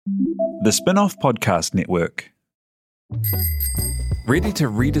The Spin-Off Podcast Network. Ready to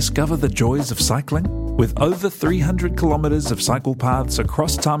rediscover the joys of cycling? With over 300 kilometres of cycle paths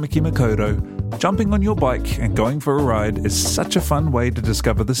across Tāmaki Makaurau, jumping on your bike and going for a ride is such a fun way to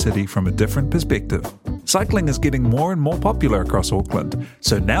discover the city from a different perspective. Cycling is getting more and more popular across Auckland,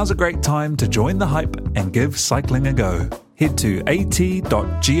 so now's a great time to join the hype and give cycling a go. Head to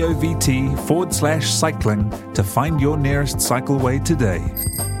at.govt/cycling to find your nearest cycleway today.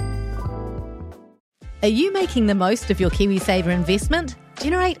 Are you making the most of your KiwiSaver investment?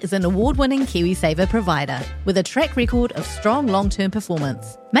 Generate is an award-winning KiwiSaver provider with a track record of strong long-term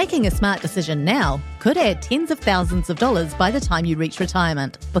performance. Making a smart decision now could add tens of thousands of dollars by the time you reach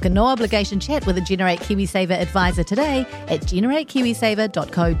retirement. Book a no-obligation chat with a Generate KiwiSaver advisor today at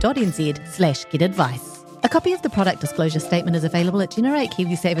generatekiwisaver.co.nz/get-advice. A copy of the product disclosure statement is available at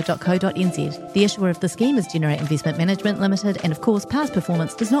generatekiwisaver.co.nz. The issuer of the scheme is Generate Investment Management Limited, and of course, past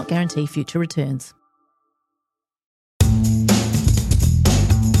performance does not guarantee future returns.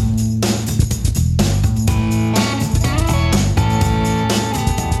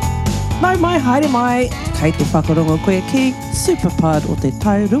 Nau mai, haere mai, kei te whakarongo koe ki Superpod o te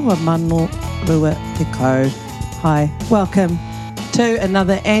taurua mano rua te kau. Hi, welcome to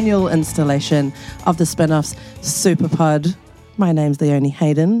another annual installation of the Spin-Off's Superpod. My name's Leonie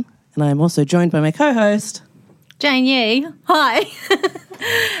Hayden, and I am also joined by my co-host, Jane Yee. Hi. So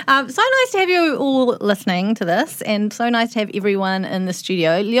nice to have you all listening to this, and so nice to have everyone in the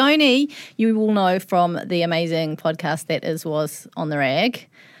studio. Leonie, you will know from the amazing podcast that was on the rag.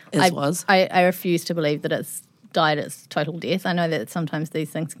 I refuse to believe that it's died its total death. I know that sometimes these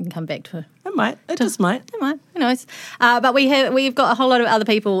things can come back to... It might. It just might. It might. Who knows? But we've got a whole lot of other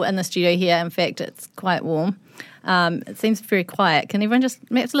people in the studio here. In fact, it's quite warm. It seems very quiet. Can everyone just...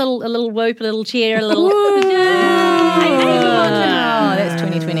 Perhaps a little whoop, a little cheer, a little... Oh, that's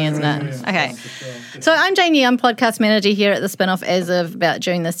 2020, isn't it? Okay. So I'm Jane Yee. I'm podcast manager here at the Spin-Off as of about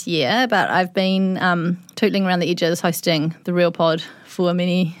June this year, but I've been tootling around the edges hosting the Real Pod for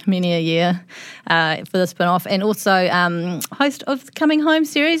many a year for the Spin-Off, and also host of the Coming Home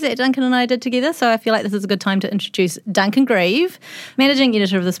series that Duncan and I did together. So I feel like this is a good time to introduce Duncan Grieve, managing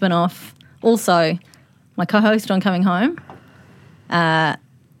editor of the Spin-Off, also my co-host on Coming Home, my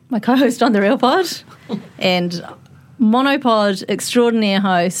co-host on the Real Pod, and monopod extraordinaire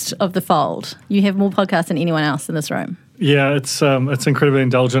host of The Fold. You have more podcasts than anyone else in this room. Yeah, it's incredibly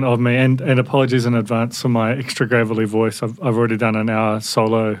indulgent of me, and apologies in advance for my extra gravelly voice. I've already done an hour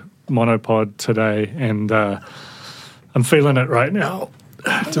solo monopod today, and I'm feeling it right now,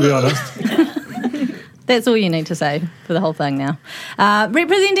 to be honest. That's all you need to say for the whole thing now.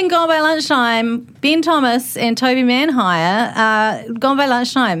 Representing Gone by Lunchtime, Ben Thomas and Toby Manhire. Gone by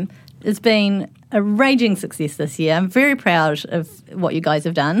Lunchtime has been a raging success this year. I'm very proud of what you guys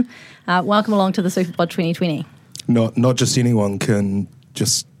have done. Welcome along to the Superpod 2020. Not just anyone can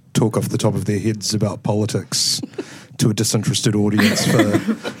just talk off the top of their heads about politics to a disinterested audience for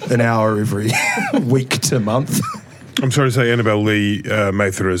an hour every week to month. I'm sorry to say Annabelle Lee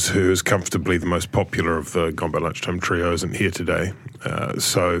Mather, who is comfortably the most popular of the Gone by Lunchtime trio, isn't here today.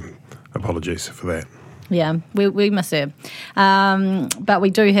 So apologies for that. Yeah, we miss her. But we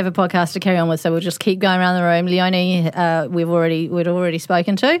do have a podcast to carry on with, so we'll just keep going around the room. Leonie, we'd already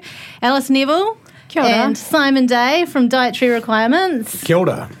spoken to. Alice Neville. Kia ora. And Simon Day from Dietary Requirements. Kia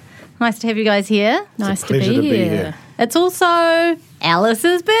ora. Nice to have you guys here. Nice to be here. It's also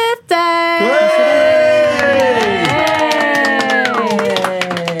Alice's birthday. Yay!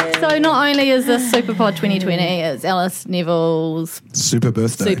 So not only is this Superpod 2020, it's Alice Neville's Super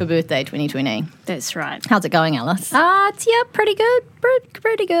birthday 2020. That's right. How's it going, Alice? It's pretty good.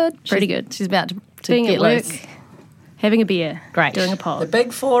 Pretty good. She's about to Being get at work, loose. having a beer, Great. doing a the pod.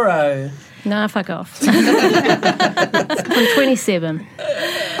 big 4-0. Nah, fuck off. I'm 27.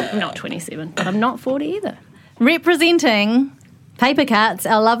 I'm not 27, but I'm not 40 either. Representing Paper Cuts,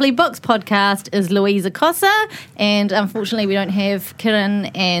 our lovely books podcast, is Louisa Cossa, and unfortunately we don't have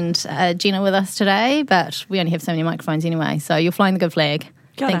Kiran and Jenna with us today, but we only have so many microphones anyway, so you're flying the good flag.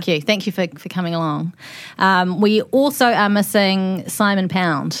 Thank you for coming along. We also are missing Simon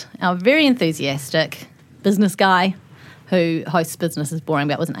Pound, our very enthusiastic business guy who hosts Business is Boring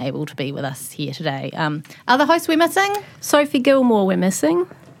but wasn't able to be with us here today. Other hosts we're missing? Sophie Gilmore we're missing.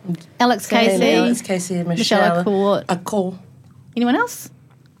 Alex Casey. Alex Casey, Michelle Accord. Anyone else?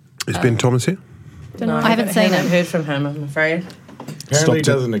 Is Ben Thomas here? No, I haven't seen him. heard from him, I'm afraid. Apparently it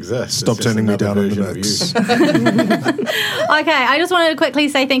doesn't exist. Stop It's just turning me another down in the version of mix. Okay, I just wanted to quickly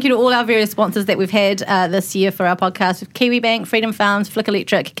say thank you to all our various sponsors that we've had this year for our podcast: KiwiBank, Freedom Farms, Flick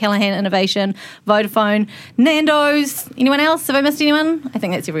Electric, Callaghan Innovation, Vodafone, Nando's. Anyone else? Have I missed anyone? I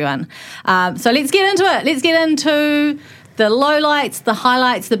think that's everyone. So let's get into it. Let's get into the lowlights, the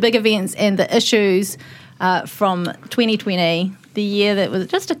highlights, the big events, and the issues from 2020. The year that was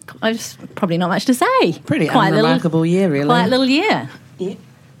just probably not much to say. Pretty unremarkable year, really. Quite a little year. Yeah.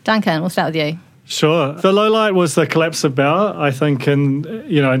 Duncan, we'll start with you. Sure. The low light was the collapse of Bauer, I think, in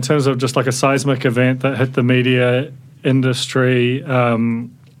terms of just like a seismic event that hit the media industry.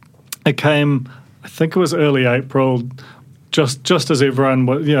 It came, I think it was early April, just as everyone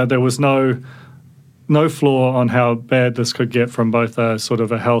was, there was no flaw on how bad this could get from both a sort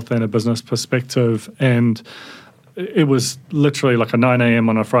of a health and a business perspective. And it was literally like a 9 a.m.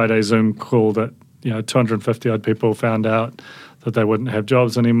 on a Friday Zoom call that 250 odd people found out that they wouldn't have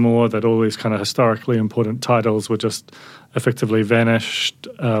jobs anymore, that all these kind of historically important titles were just effectively vanished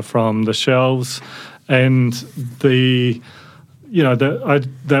from the shelves. And that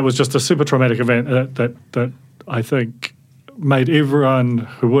was just a super traumatic event that I think made everyone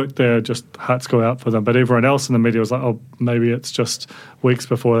who worked there just hearts go out for them. But everyone else in the media was like, oh, maybe it's just weeks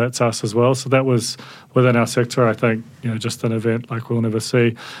before that's us as well. So that was within our sector, I think, just an event like we'll never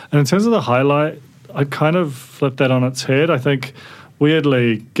see. And in terms of the highlight, I'd kind of flip that on its head. I think,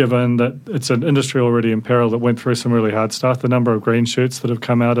 weirdly, given that it's an industry already in peril that went through some really hard stuff, the number of green shoots that have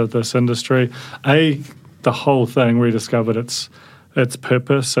come out of this industry, the whole thing rediscovered its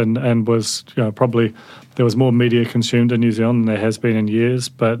purpose and was, probably there was more media consumed in New Zealand than there has been in years.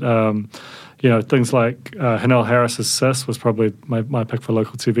 But, things like Hanel Harris's Sis was probably my pick for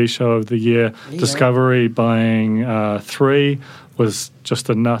local TV show of the year. Yeah. Discovery buying 3 was just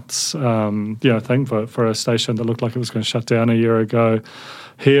a nuts, thing for a station that looked like it was going to shut down a year ago.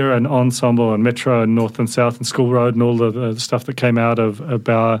 Here and Ensemble and Metro and North and South and School Road and all the stuff that came out of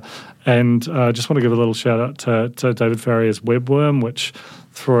Bauer. And I just want to give a little shout out to David Farrier's Webworm, which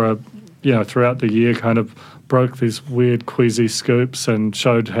throughout the year kind of broke these weird queasy scoops and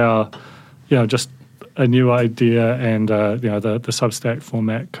showed how, just a new idea and, the Substack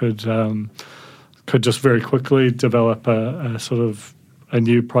format could just very quickly develop a sort of a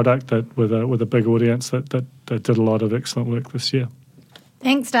new product that with a big audience that did a lot of excellent work this year.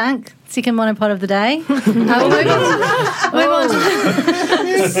 Thanks, Dunk. Second monopod of the day. We'll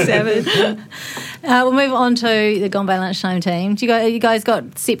move on to the Gone by Lunchtime team. Do you guys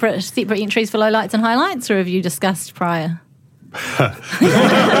got separate entries for lowlights and highlights, or have you discussed prior?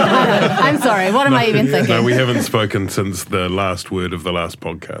 I'm sorry. What am I even thinking? No, we haven't spoken since the last word of the last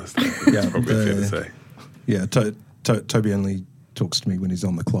podcast. That's probably fair to say. Yeah, Toby only talks to me when he's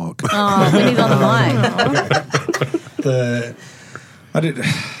on the clock. Oh, when he's on the mic.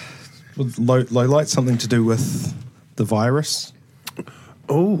 Low light something to do with the virus.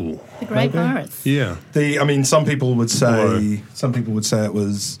 Oh, the great virus. Yeah. Some people would say it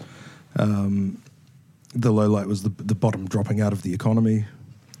was the low light was the bottom dropping out of the economy,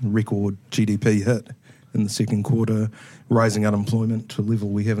 record GDP hit in the second quarter, rising unemployment to a level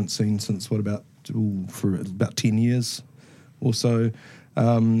we haven't seen since for about 10 years or so.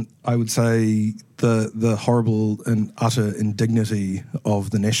 I would say the horrible and utter indignity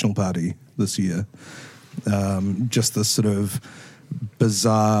of the National Party this year. Just this sort of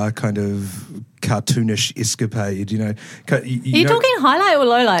bizarre kind of cartoonish escapade, Are you talking highlight or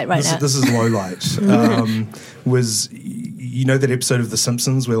low light now? This is low light. Was that episode of The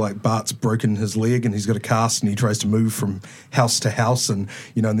Simpsons where like Bart's broken his leg and he's got a cast and he tries to move from house to house and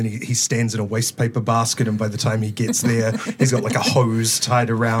and then he stands in a waste paper basket and by the time he gets there he's got like a hose tied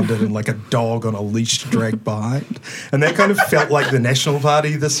around it and like a dog on a leash dragged behind. And that kind of felt like the National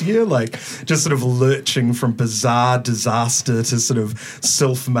Party this year, like just sort of lurching from bizarre disaster to sort of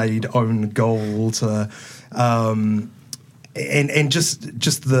self-made own goal to and just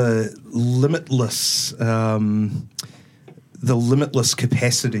the limitless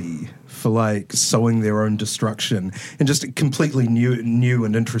capacity for like sowing their own destruction in just completely new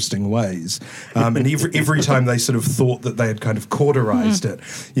and interesting ways. And every time they sort of thought that they had kind of cauterized it,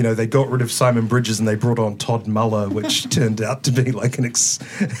 they got rid of Simon Bridges and they brought on Todd Muller, which turned out to be like an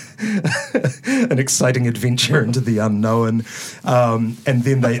exciting adventure into the unknown. And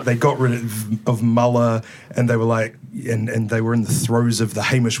then they got rid of Muller and they were like, and they were in the throes of the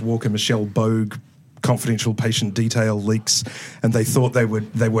Hamish Walker, Michelle Bogue confidential patient detail leaks, and they thought they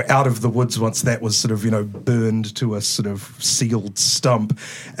were out of the woods once that was sort of burned to a sort of sealed stump,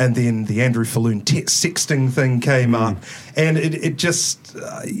 and then the Andrew Falloon sexting thing came up, and it just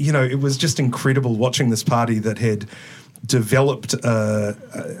it was just incredible watching this party that had developed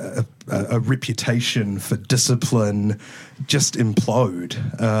a reputation for discipline just implode.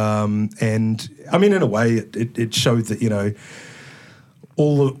 And I mean, in a way, it showed that, you know,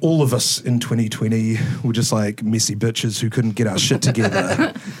 all of us in 2020 were just like messy bitches who couldn't get our shit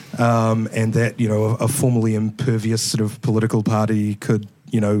together. And that, you know, a formerly impervious sort of political party could,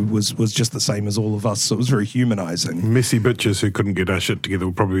 you know, was just the same as all of us. So it was very humanising. Messy bitches who couldn't get our shit together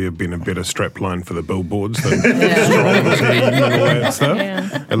would probably have been a better strapline for the billboards than strong team and all that stuff.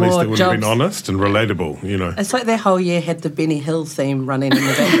 Yeah. At least More it would have been honest and relatable, you know. It's like that whole year had the Benny Hill theme running in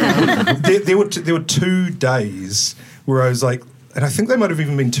the background. there were 2 days where I was like, and I think they might have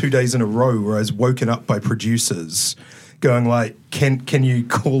even been 2 days in a row where I was woken up by producers going like, can you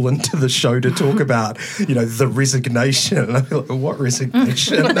call into the show to talk about, you know, the resignation? And I'm like, what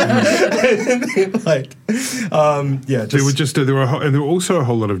resignation? And then, like, yeah. There were also a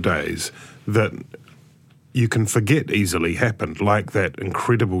whole lot of days that you can forget easily happened, like that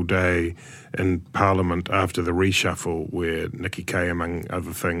incredible day in Parliament after the reshuffle where Nikki Kaye, among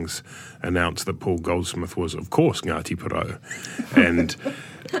other things, announced that Paul Goldsmith was, of course, Ngāti Porou. And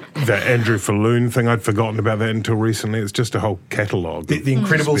that Andrew Falloon thing, I'd forgotten about that until recently. It's just a whole catalogue. The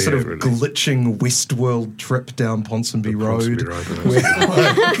incredible despair, sort of really. glitching Westworld trip down Ponsonby Road.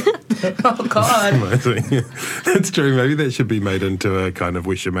 Oh, God. Amazing. That's true. Maybe that should be made into a kind of,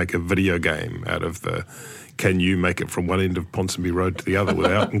 we should make a video game out of the, can you make it from one end of Ponsonby Road to the other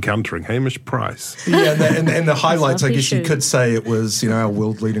without encountering Hamish Price? Yeah, and the highlights, I lovely guess you shoe. could say it was, you know, our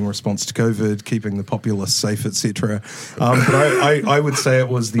world-leading response to COVID, keeping the populace safe, etc. But I would say it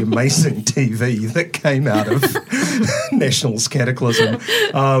was the amazing TV that came out of National's Cataclysm.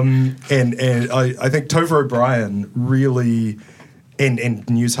 And I think Tova O'Brien really... And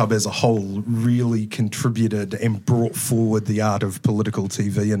News Hub as a whole really contributed and brought forward the art of political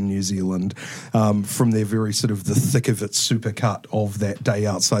TV in New Zealand from their very sort of the thick of it supercut of that day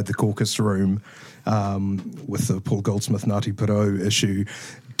outside the caucus room with the Paul Goldsmith Ngāti Porou issue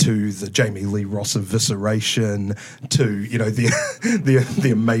to the Jamie Lee Ross evisceration to, you know,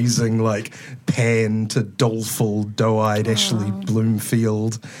 the amazing like pan to doleful doe-eyed Ashley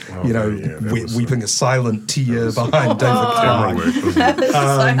Bloomfield, you know, weeping a silent tear behind David Cameron. So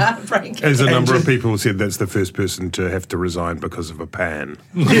heartbreaking. As a number of people said, that's the first person to have to resign because of a pan.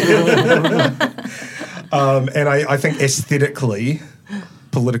 And I think aesthetically,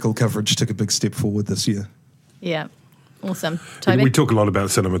 political coverage took a big step forward this year. Yeah. Awesome. Toby? We talk a lot about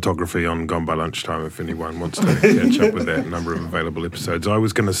cinematography on Gone by Lunchtime. If anyone wants to catch up with that number of available episodes, I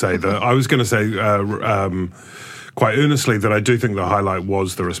was going to say quite earnestly that I do think the highlight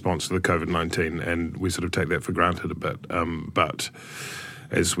was the response to the COVID-19, and we sort of take that for granted a bit. But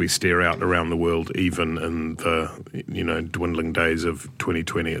as we stare out around the world, even in the dwindling days of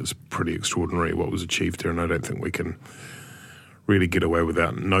 2020, it's pretty extraordinary what was achieved here, and I don't think we can really get away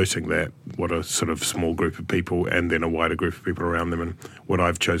without noting that, what a sort of small group of people and then a wider group of people around them, and what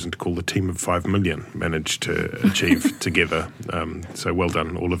I've chosen to call the team of 5 million managed to achieve together. So well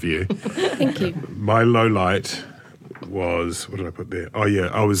done, all of you. Thank you. My low light was, what did I put there? Oh yeah,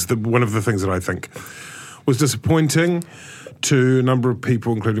 one of the things that I think was disappointing to a number of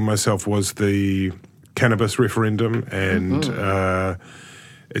people, including myself, was the cannabis referendum, and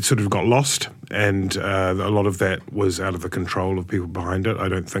it sort of got lost, and a lot of that was out of the control of people behind it. I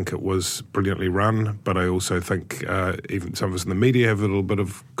don't think it was brilliantly run, but I also think even some of us in the media have a little bit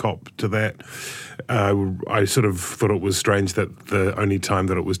of cop to that. I sort of thought it was strange that the only time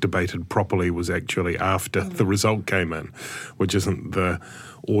that it was debated properly was actually after the result came in, which isn't the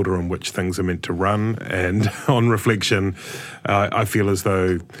order in which things are meant to run. And on reflection, I feel as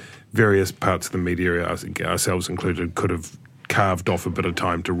though various parts of the media, ourselves included, could have carved off a bit of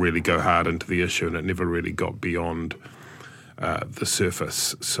time to really go hard into the issue, and it never really got beyond the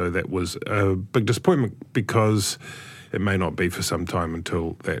surface. So that was a big disappointment, because it may not be for some time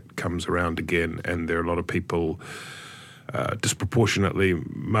until that comes around again, and there are a lot of people, disproportionately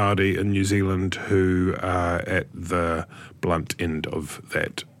Māori in New Zealand, who are at the blunt end of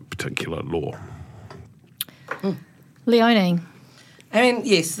that particular law. Leonie. I mean,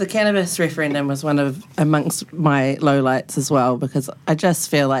 yes, the cannabis referendum was one of amongst my lowlights as well, because I just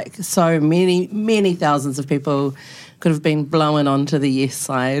feel like so many thousands of people could have been blown onto the yes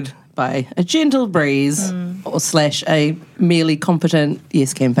side by a gentle breeze or / a merely competent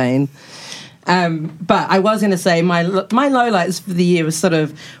yes campaign. But I was going to say my lowlights for the year was sort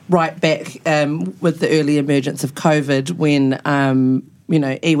of right back with the early emergence of COVID, when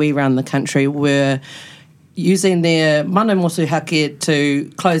iwi around the country were using their mana motu hake to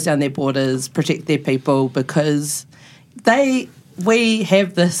close down their borders, protect their people, because they we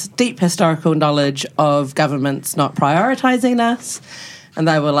have this deep historical knowledge of governments not prioritising us. And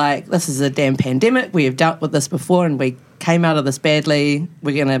they were like, this is a damn pandemic. We have dealt with this before and we came out of this badly.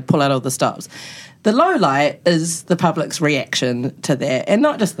 We're going to pull out all the stops. The low light is the public's reaction to that. And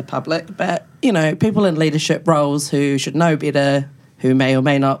not just the public, but, you know, people in leadership roles who should know better, who may or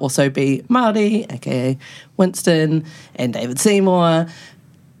may not also be Māori, aka Winston and David Seymour.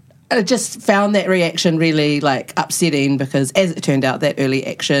 I just found that reaction really, like, upsetting because, as it turned out, that early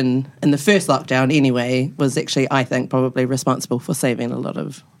action in the first lockdown anyway was actually, I think, probably responsible for saving a lot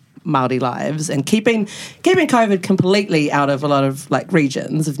of Māori lives and keeping COVID completely out of a lot of, like,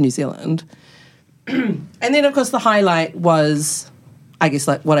 regions of New Zealand. And then, of course, the highlight was, I guess,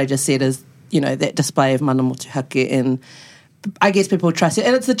 like what I just said is, you know, that display of mana motuhake, and I guess people trust it.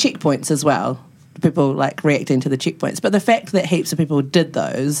 And it's the checkpoints as well. People, like, reacting to the checkpoints. But the fact that heaps of people did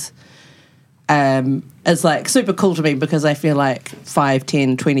those is, like, super cool to me because I feel like 5,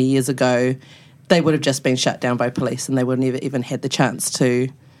 10, 20 years ago, they would have just been shut down by police and they would never even had the chance to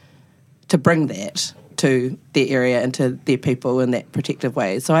bring that to their area and to their people in that protective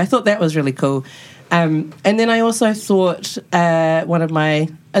way. So I thought that was really cool. And then I also thought one of my,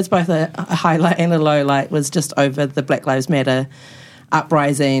 it's both a highlight and a low light, was just over the Black Lives Matter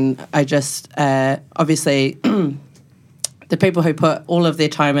uprising. I just, obviously, the people who put all of their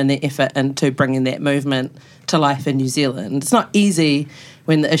time and their effort into bringing that movement to life in New Zealand. It's not easy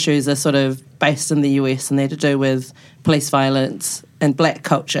when the issues are sort of based in the US and they're to do with police violence and black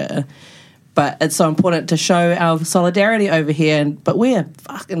culture. But it's so important to show our solidarity over here. But we're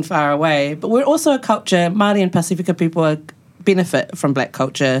fucking far away. But we're also a culture, Māori and Pasifika people benefit from black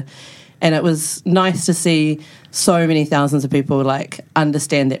culture. And it was nice to see so many thousands of people, like,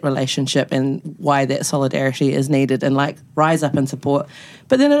 understand that relationship and why that solidarity is needed and, like, rise up and support.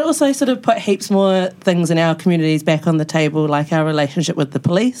 But then it also sort of put heaps more things in our communities back on the table, like our relationship with the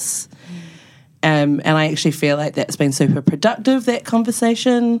police. And I actually feel like that's been super productive, that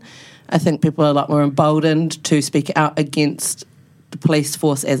conversation. I think people are a lot more emboldened to speak out against the police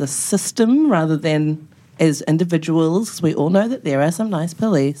force as a system rather than as individuals. We all know that there are some nice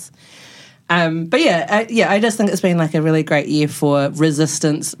police. But I just think it's been, like, a really great year for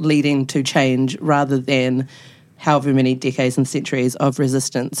resistance leading to change rather than however many decades and centuries of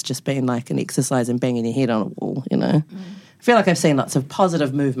resistance just being like an exercise in banging your head on a wall, you know. I feel like I've seen lots of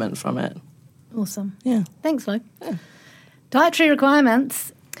positive movement from it. Awesome. Yeah. Thanks, Lou. Yeah. Dietary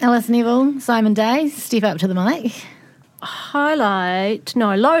requirements. Alice Neville, Simon Day, step up to the mic. Low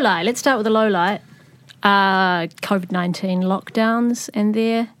light. Let's start with the low light. COVID-19 lockdowns and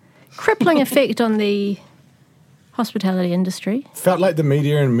their crippling effect on the hospitality industry. Felt like the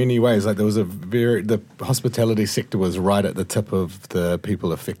media in many ways, like there was the hospitality sector was right at the tip of the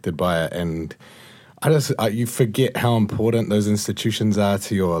people affected by it, and you forget how important those institutions are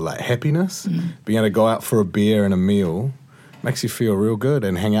to your, like, happiness. Being able to go out for a beer and a meal makes you feel real good,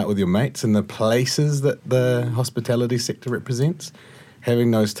 and hang out with your mates and the places that the hospitality sector represents. Having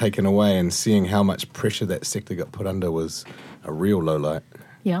those taken away and seeing how much pressure that sector got put under was a real low light.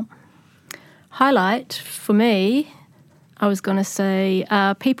 Yeah. Highlight for me, I was going to say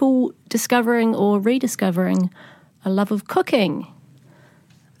people discovering or rediscovering a love of cooking.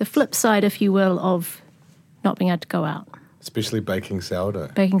 The flip side, if you will, of not being able to go out. Especially baking sourdough.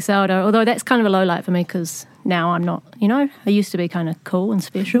 Although that's kind of a low light for me because now I'm not, you know, I used to be kind of cool and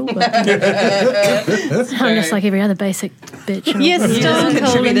special, but I'm just like every other basic bitch. Yes, still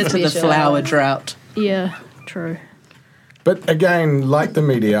contributed to the flour drought. Yeah, true. But again, like the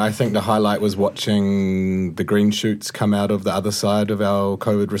media, I think the highlight was watching the green shoots come out of the other side of our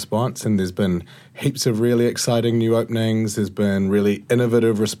COVID response, and there's been heaps of really exciting new openings. There's been really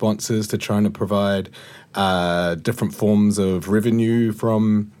innovative responses to trying to provide different forms of revenue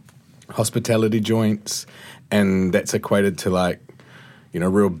from hospitality joints, and that's equated to, like, you know,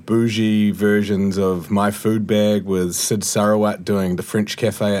 real bougie versions of My Food Bag with Sid Sarawat doing the French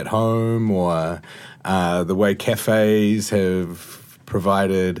cafe at home, or the way cafes have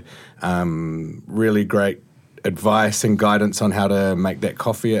provided really great advice and guidance on how to make that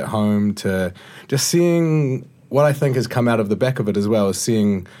coffee at home, to just seeing what I think has come out of the back of it as well, is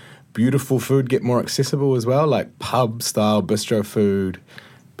seeing beautiful food get more accessible as well, like pub-style bistro food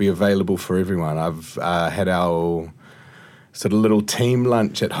be available for everyone. I've had our sort of little team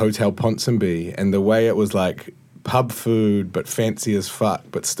lunch at Hotel Ponsonby, and the way it was like pub food but fancy as fuck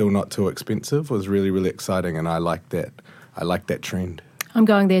but still not too expensive was really, really exciting, and I like that. I like that trend. I'm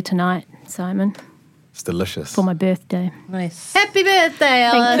going there tonight, Simon. It's delicious. For my birthday. Nice. Happy birthday,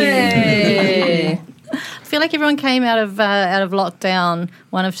 Alice. Thank you. I feel like everyone came out of lockdown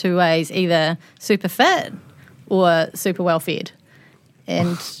one of two ways, either super fit or super well fed.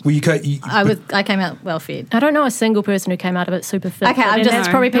 and Well, you can't. I came out well fed. I don't know a single person who came out of it super fit. Okay, and that's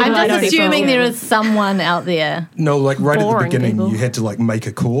probably people I I'm don't just assuming follow. there is someone out there. No, like right at the Boring beginning, people. you had to like make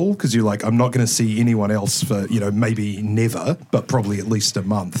a call because you're like, I'm not going to see anyone else for, maybe never, but probably at least a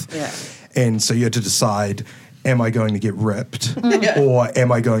month. Yeah. And so you had to decide, am I going to get ripped or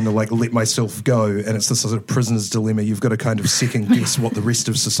am I going to like let myself go? And it's this sort of prisoner's dilemma. You've got to kind of second guess what the rest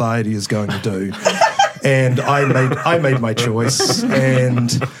of society is going to do. And I made my choice, and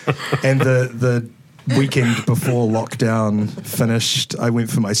the weekend before lockdown finished, I went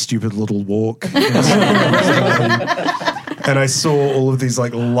for my stupid little walk. And I saw all of these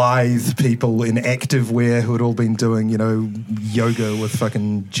like lithe people in activewear who had all been doing, yoga with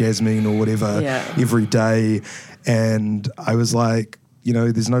fucking Jasmine or whatever every day. And I was like,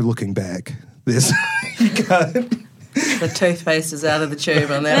 there's no looking back. There's, you can't. The toothpaste is out of the tube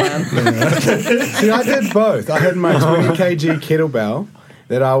on that one. See, I did both. I had my 20 kg kettlebell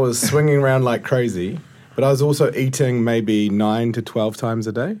that I was swinging around like crazy, but I was also eating maybe 9 to 12 times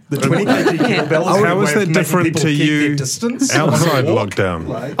a day. The 20 kg kettlebell. How was that different to you outside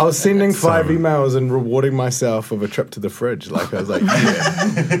lockdown? I was sending 5 emails and rewarding myself with a trip to the fridge. Like, I was like,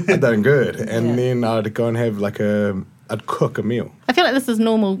 yeah, I'm doing good. And then I'd go and have I'd cook a meal. I feel like this is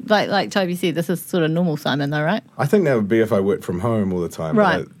normal, like Toby said, this is sort of normal Simon though, right? I think that would be if I worked from home all the time.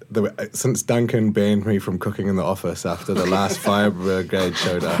 Right. But since Duncan banned me from cooking in the office after the last fire brigade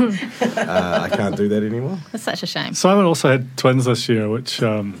showed up, I can't do that anymore. It's such a shame. Simon also had twins this year, which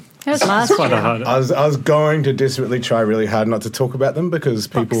It was last quite a year. hard. I was going to desperately try really hard not to talk about them because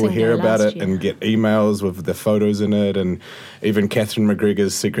people will Boxing hear Day about last it year. and get emails with the photos in it, and even Catherine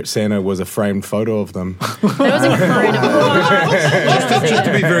McGregor's Secret Santa was a framed photo of them. That was incredible. Just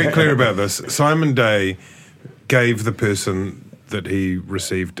to be very clear about this, Simon Day gave the person that he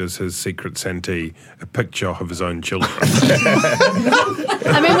received as his secret Santee a picture of his own children.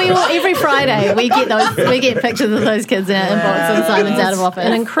 I mean, every Friday we get pictures of those kids in our inbox and Simon's out of office.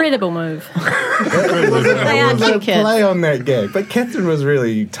 An incredible move. They are There was a cute kids. play on that gag, but Catherine was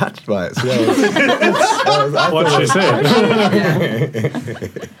really touched by it. So What she said.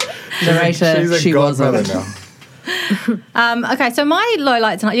 Narrator, she's a she godmother wasn't. now. Okay, so my low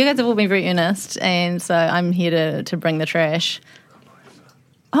light tonight, you guys have all been very earnest, and so I'm here to bring the trash.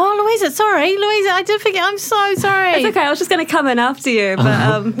 Oh, Louisa, sorry. Louisa, I did forget. I'm so sorry. It's okay. I was just going to come in after you,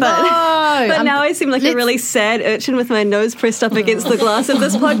 but No, now I seem like a really sad urchin with my nose pressed up against the glass of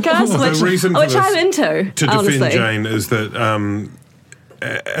this podcast, The reason for which this, I'm into. to honestly. defend Jane, is that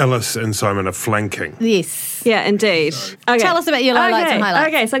Alice and Simon are flanking. Yes. Yeah, indeed. Okay. Tell us about your lowlights and highlights.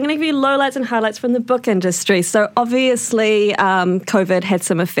 Okay, so I'm going to give you lowlights and highlights from the book industry. So obviously, COVID had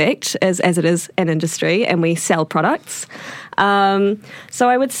some effect, as it is an industry, and we sell products. So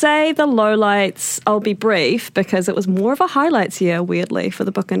I would say the lowlights, I'll be brief because it was more of a highlights year, weirdly, for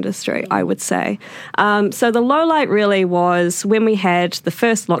the book industry, I would say. So the lowlight really was when we had the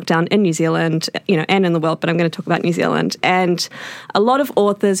first lockdown in New Zealand, and in the world, but I'm going to talk about New Zealand. And a lot of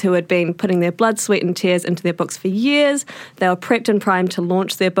authors who had been putting their blood, sweat and tears into their books for years, they were prepped and primed to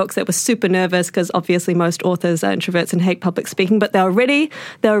launch their books. They were super nervous because obviously most authors are introverts and hate public speaking, but they were ready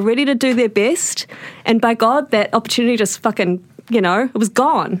to do their best. And by God, that opportunity just fucking, it was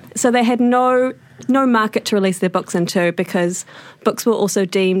gone. So they had no market to release their books into because books were also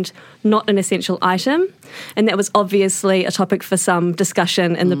deemed not an essential item. And that was obviously a topic for some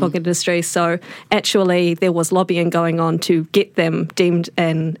discussion in the book industry. So actually there was lobbying going on to get them deemed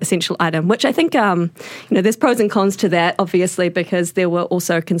an essential item, which I think, there's pros and cons to that, obviously, because there were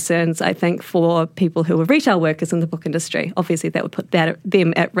also concerns, I think, for people who were retail workers in the book industry. Obviously that would put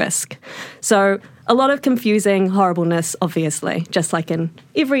them at risk. So a lot of confusing horribleness, obviously, just like in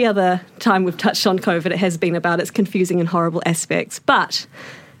every other time we've touched on COVID, it has been about its confusing and horrible aspects. But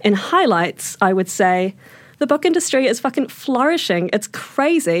in highlights, I would say the book industry is fucking flourishing. It's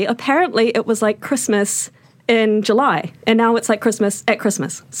crazy. Apparently, it was like Christmas in July, and now it's like Christmas at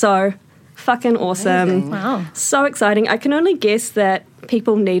Christmas. So fucking awesome. Amazing. Wow. So exciting. I can only guess that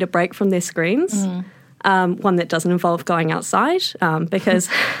people need a break from their screens. One that doesn't involve going outside because,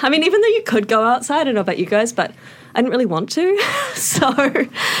 even though you could go outside, I don't know about you guys, but I didn't really want to. So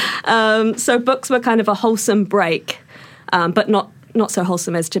books were kind of a wholesome break, but not so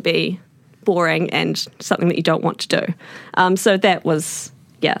wholesome as to be boring and something that you don't want to do. So that was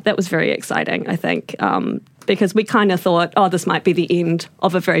very exciting, I think, because we kind of thought, this might be the end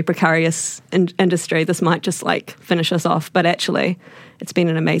of a very precarious industry. This might just finish us off. But actually, it's been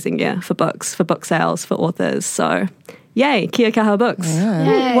an amazing year for books, for book sales, for authors. So yay, kia kaha books.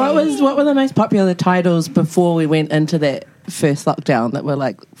 What were the most popular titles before we went into that first lockdown that were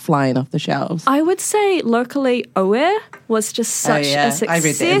like flying off the shelves? I would say locally, Oe was just such yeah. a I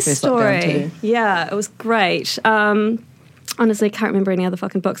read that in success first lockdown story. too. Yeah, it was great. Honestly, can't remember any other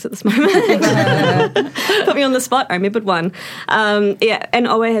fucking books at this moment. Put me on the spot. I remembered one. And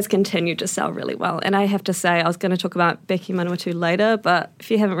Oe has continued to sell really well. And I have to say, I was going to talk about Becky Manawatu later, but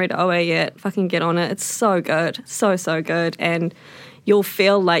if you haven't read Oe yet, fucking get on it. It's so good. So, so good. And you'll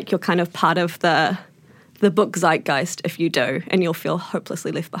feel like you're kind of part of the book zeitgeist if you do, and you'll feel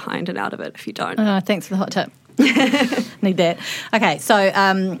hopelessly left behind and out of it if you don't. Thanks for the hot tip. Need that. Okay,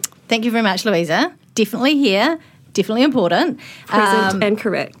 so thank you very much, Louisa. Definitely here. Definitely important. Present and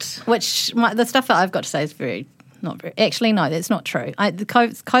correct. The stuff that I've got to say is not very. Actually, no, that's not true. The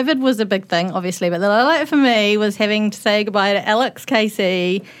COVID was a big thing, obviously, but the highlight for me was having to say goodbye to Alex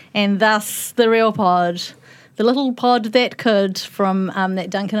Casey and thus the real pod, the little pod that could from that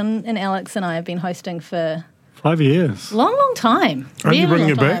Duncan and Alex and I have been hosting for 5 years. long time. Aren't you bringing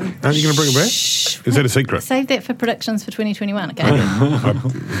it back? Time. Aren't you going to bring it back? Is that a secret? Save that for predictions for 2021, okay?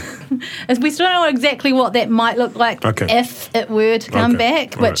 As we still don't know exactly what that might look like if it were to come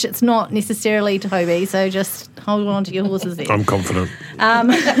back, which it's not necessarily, Toby, so just hold on to your horses there. I'm confident. So,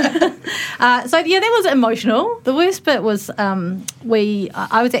 that was emotional. The worst bit was I've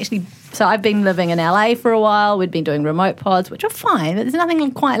been living in LA for a while. We'd been doing remote pods, which are fine, but there's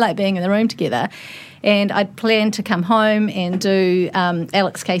nothing quite like being in the room together. And I'd planned to come home and do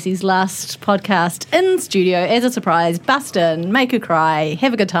Alex Casey's last podcast in studio as a surprise, bust in, make her cry,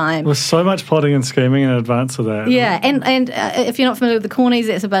 have a good time. There was so much plotting and scheming in advance of that. Yeah, and if you're not familiar with the Cornies,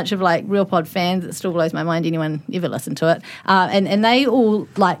 that's a bunch of like Real Pod fans. It still blows my mind anyone ever listened to it. And they all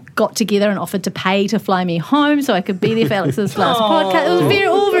like got together and offered to pay to fly me home so I could be there for Alex's last podcast. It was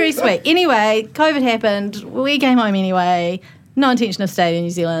all very sweet. Anyway, COVID happened. We came home anyway. No intention of staying in New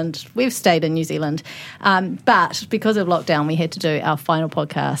Zealand. We've stayed in New Zealand. But because of lockdown, we had to do our final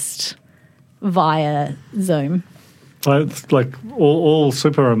podcast via Zoom. It's like all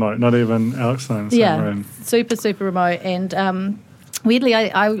super remote, not even Alex in the same room. Super, super remote. And weirdly,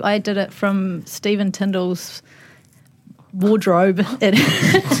 I did it from Stephen Tyndall's wardrobe at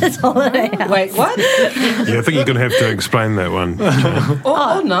his holiday house. Wait, what? Yeah, I think you're going to have to explain that one.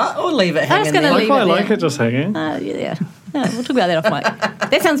 or not, or leave it hanging there. leave I it like there. it just hanging. Yeah. No, we'll talk about that off mic.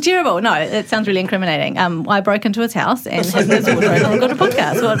 That sounds terrible. No, it sounds really incriminating. I broke into his house and his wardrobe and got a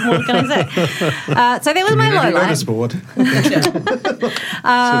podcast. What more can I say? So that was my low light. Notice board.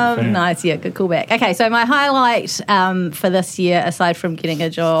 Nice, yeah, good callback. Okay, so my highlight for this year, aside from getting a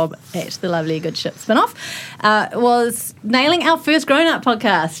job at the lovely Good Ship spinoff, was nailing our first grown-up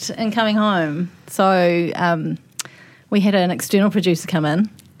podcast and coming home. So we had an external producer come in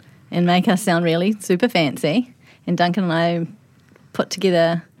and make us sound really super fancy. And Duncan and I put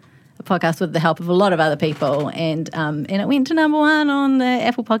together a podcast with the help of a lot of other people, and it went to number 1 on the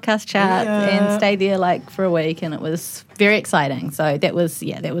Apple Podcast chart and stayed there like for a week, and it was very exciting. So that was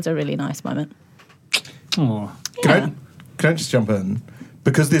a really nice moment. Oh, Can I just jump in?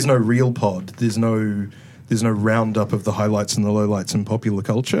 Because there's no real pod, there's no roundup of the highlights and the lowlights in popular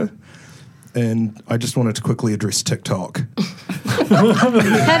culture. And I just wanted to quickly address TikTok.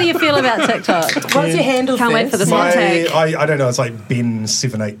 How do you feel about TikTok? What's your handle? Can't wait for this hot take. I don't know, it's like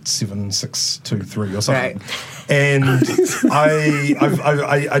Ben787623 or something. Right. And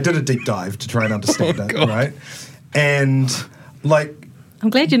I did a deep dive to try and understand it, right? And like, I'm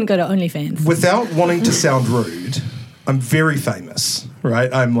glad you didn't go to OnlyFans. without wanting to sound rude, I'm very famous,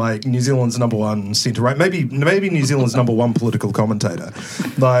 right? I'm like New Zealand's number 1 centre-right, maybe New Zealand's number 1 political commentator.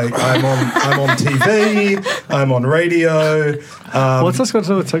 Like I'm on TV, I'm on radio. what's this got to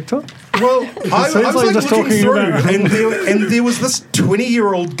do with TikTok? Well, I seems was like like just looking talking through, about- and there was this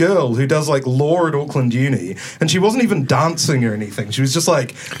 20-year-old girl who does like law at Auckland Uni, and she wasn't even dancing or anything. She was just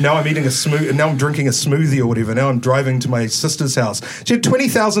like, now I'm drinking a smoothie or whatever. Now I'm driving to my sister's house. She had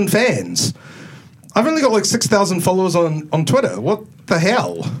 20,000 fans. I've only got like 6,000 followers on Twitter. What the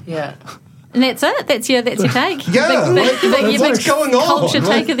hell? Yeah. And that's it? That's your take? Yeah, what's going on? Culture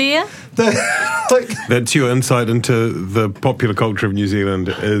take of the year? That's your insight into the popular culture of New Zealand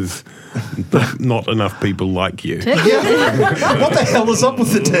is not enough people like you. Yeah. What the hell is up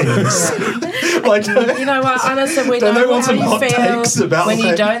with the teams? Like, You know what, honestly, we Don't they know want how some you hot takes feel about when you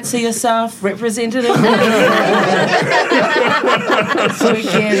that? don't see yourself represented in We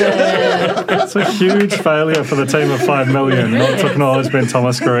get it. It's a huge failure for the team of 5 million not to acknowledge Ben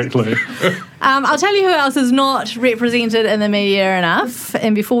Thomas correctly. I'll tell you who else is not represented in the media enough.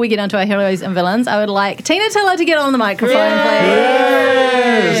 And before we get onto our heroes and villains, I would like Tina Tiller to get on the microphone,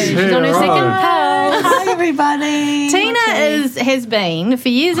 please. She's on her second post. Hi, everybody. Tina has been, for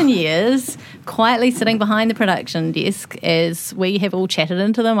years and years, quietly sitting behind the production desk as we have all chatted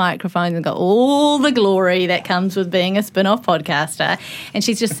into the microphones and got all the glory that comes with being a spin-off podcaster. And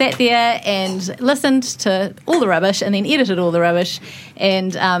she's just sat there and listened to all the rubbish and then edited all the rubbish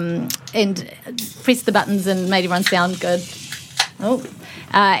and pressed the buttons and made everyone sound good.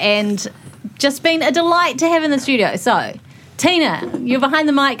 And just been a delight to have in the studio. So, Tina, you're behind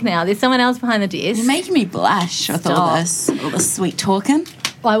the mic now. There's someone else behind the desk. You're making me blush with all this sweet talking.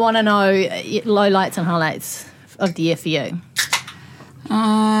 I want to know lowlights and highlights of the year for you. It's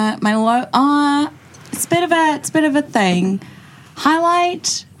a bit of a thing.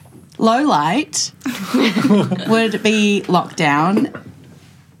 Highlight, low light would be lockdown.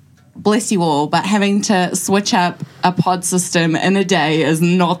 Bless you all, but having to switch up a pod system in a day is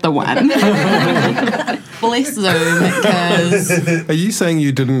not the one. Bless Zoom, because... Are you saying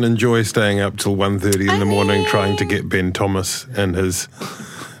you didn't enjoy staying up till 1:30 in the morning trying to get Ben Thomas and his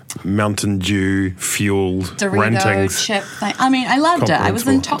Mountain Dew fueled Dorito rantings? chip thing. I mean, I loved it. I was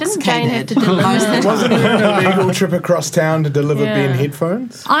intoxicated. Didn't Jane have to deliver? Wasn't it an illegal trip across town to deliver Ben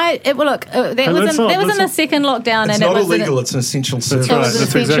headphones? That was in the second lockdown, It's and not it was illegal, it's an essential service. It was an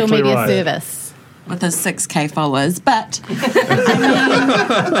That's essential exactly media right. service. With his 6K followers. But, I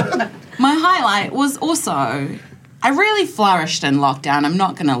mean, my highlight was also, I really flourished in lockdown, I'm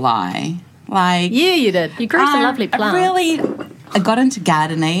not going to lie. Like, Yeah, you did. You grew some lovely plants. I got into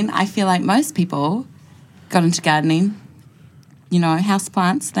gardening. I feel like most people got into gardening. You know,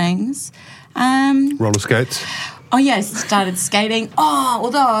 houseplants, things. Roller skates? Oh, yeah, I started skating. Oh,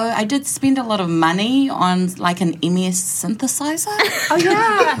 although I did spend a lot of money on, like, an MES synthesizer. Oh,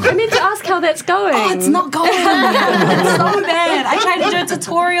 yeah. I need to ask how that's going. Oh, it's not going. It's so bad. I tried to do a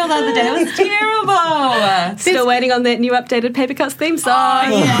tutorial the other day. It was terrible. Still waiting on that new updated Paper Cuts theme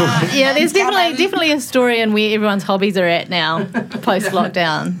song. Yeah, there's definitely a story in where everyone's hobbies are at now,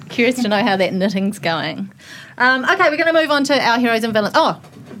 post-lockdown. Curious to know how that knitting's going. Okay, we're going to move on to our heroes and villains. Oh,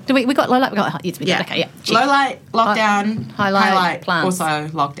 we got low light? Yes, we did. Okay, yeah. Check. Low light, lockdown, highlight, plants. also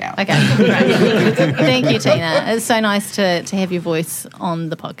lockdown. Okay, great. Thank you, Tina. It's so nice to have your voice on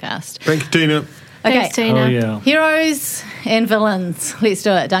the podcast. Thank you, Tina. Okay, Thanks, Tina. Oh, yeah. heroes and villains. Let's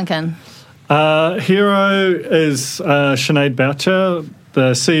do it, Duncan. Hero is Sinead Boucher,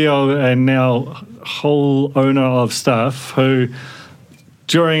 the CEO and now whole owner of Stuff, who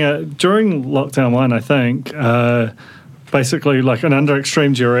during lockdown 1, I think, basically like under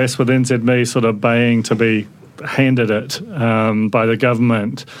extreme duress with NZME sort of baying to be handed it by the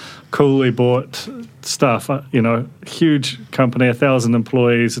government, coolly bought Stuff, huge company, 1,000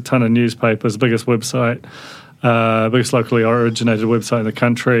 employees, a ton of newspapers, biggest website, biggest locally originated website in the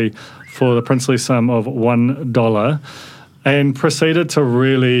country, for the princely sum of $1, and proceeded to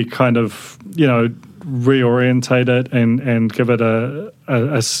really kind of, reorientate it and give it a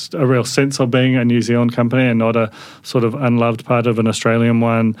real sense of being a New Zealand company and not a sort of unloved part of an Australian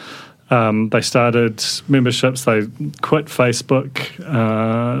one. They started memberships. They quit Facebook,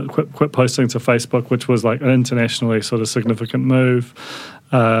 quit posting to Facebook, which was like an internationally sort of significant move.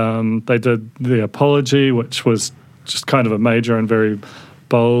 They did the apology, which was just kind of a major and very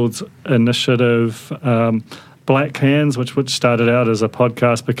bold initiative. Black Hands, which started out as a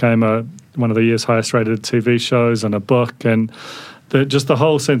podcast, became one of the year's highest rated TV shows and a book, and the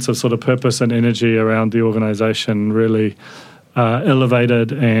whole sense of sort of purpose and energy around the organisation really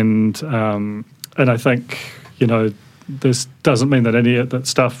elevated, and I think this doesn't mean that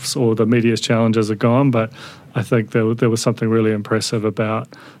Stuff's or the media's challenges are gone, but I think there was something really impressive about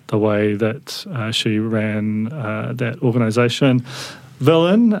the way that she ran that organisation.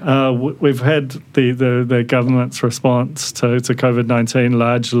 Villain, we've had the government's response to COVID-19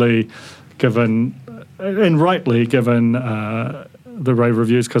 largely given, and rightly given, the rave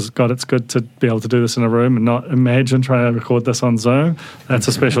reviews, because, God, it's good to be able to do this in a room and not imagine trying to record this on Zoom. That's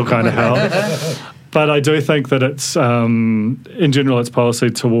a special kind of hell. But I do think that it's, in general, its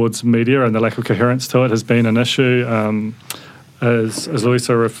policy towards media and the lack of coherence to it has been an issue. As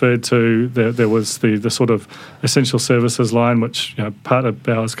Louisa referred to, there was the sort of essential services line, which part of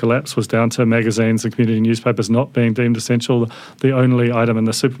Bauer's collapse was down to magazines and community newspapers not being deemed essential, the only item in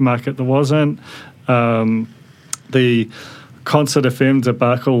the supermarket that wasn't. The Concert FM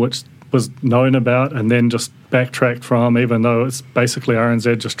debacle, which was known about and then just backtracked from, even though it's basically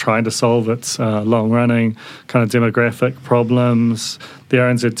RNZ just trying to solve its long-running kind of demographic problems. The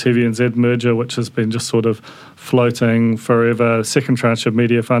RNZ TVNZ merger, which has been just sort of floating forever. Second tranche of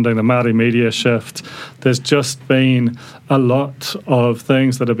media funding, the Māori media shift. There's just been a lot of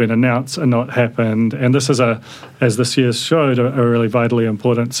things that have been announced and not happened. And this is, as this year showed, a really vitally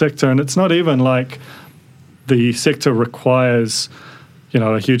important sector. And it's not even like the sector requires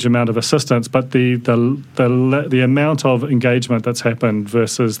a huge amount of assistance, but the amount of engagement that's happened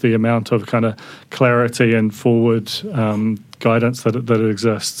versus the amount of kind of clarity and forward guidance that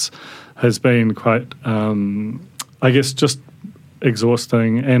exists has been quite, I guess, just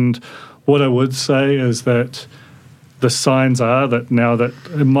exhausting. And what I would say is that the signs are that now that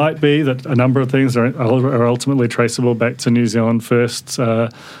it might be that a number of things are ultimately traceable back to New Zealand First's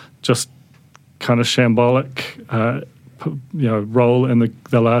just kind of shambolic role in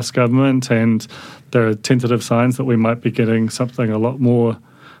the last government, and there are tentative signs that we might be getting something a lot more,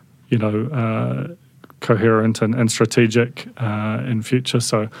 coherent and strategic in future.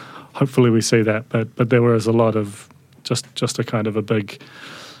 So hopefully we see that. But there was a lot of just a kind of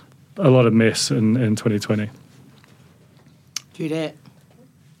a lot of mess in 2020. Judette.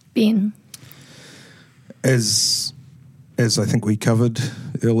 Ben. As I think we covered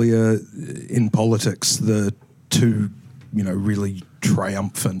earlier, in politics, the two really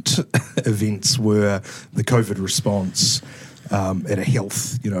triumphant events were the COVID response at a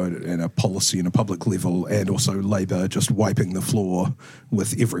health, and a policy and a public level, and also Labour just wiping the floor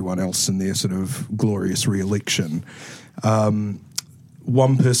with everyone else in their sort of glorious re-election.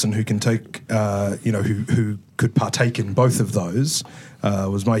 One person who can take, who could partake in both of those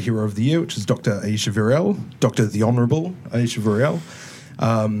was my hero of the year, which is Dr. Aisha Verrell, Dr. the Honourable Aisha Verrell.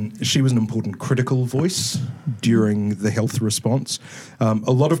 She was an important critical voice during the health response. A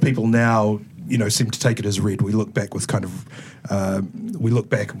lot of people now, seem to take it as read. We look back with we look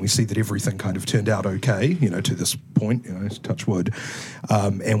back and we see that everything kind of turned out okay, to this point, touch wood.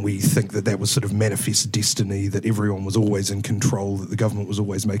 And we think that was sort of manifest destiny, that everyone was always in control, that the government was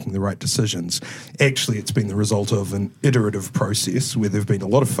always making the right decisions. Actually, it's been the result of an iterative process where there have been a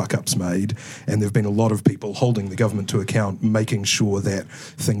lot of fuck-ups made, and there have been a lot of people holding the government to account, making sure that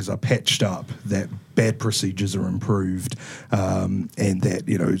things are patched up, that bad procedures are improved, and that,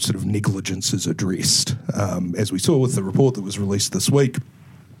 sort of negligence is addressed. As we saw with the report that was released this week,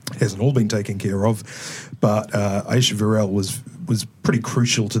 hasn't all been taken care of, but Aisha Verrell was pretty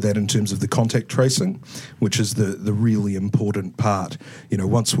crucial to that in terms of the contact tracing, which is the really important part.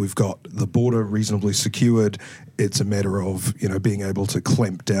 Once we've got the border reasonably secured, it's a matter of, being able to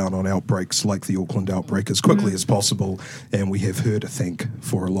clamp down on outbreaks like the Auckland outbreak as quickly as possible, and we have her to thank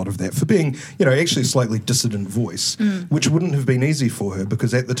for a lot of that, for being, actually a slightly dissident voice, which wouldn't have been easy for her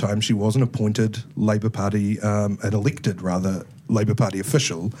because at the time she was an appointed Labour Party, an elected, rather, Labour Party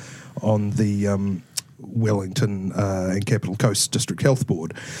official on the Wellington and Capital Coast District Health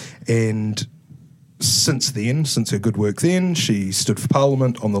Board. And since her good work then, she stood for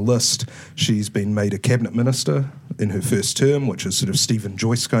Parliament on the list. She's been made a cabinet minister in her first term, which is sort of Stephen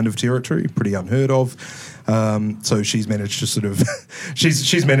Joyce kind of territory, pretty unheard of. So she's managed to sort of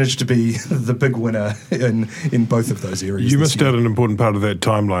she's managed to be the big winner in both of those areas. You missed out an important part of that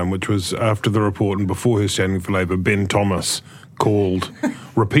timeline, which was after the report and before her standing for Labour. Ben Thomas called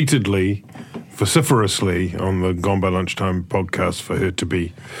repeatedly, vociferously on the Gone by Lunchtime podcast for her to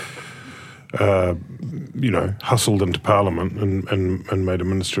be hustled into Parliament and made a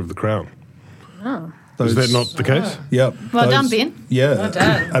Minister of the Crown. Oh. Is that not the case? Yeah. Well done, Ben. Yeah. Well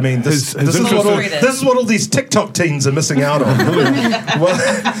done. I mean, this is what all these TikTok teens are missing out on.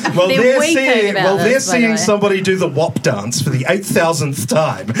 they're seeing somebody do the WAP dance for the 8,000th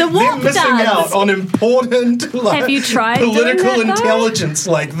time. The WAP They're missing out on important Have you tried political doing that, intelligence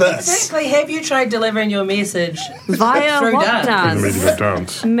like this. Exactly. Have you tried delivering your message Via through what dance?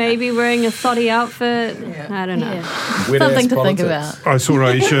 dance? Maybe wearing a thotty outfit. I don't know. Something to think about. I saw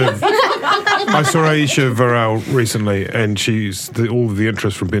Aisha Verrell recently, and all of the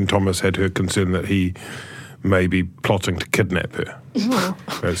interest from Ben Thomas had her concerned that he may be plotting to kidnap her.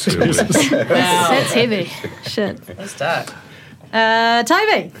 That's heavy. Shit. Let's start.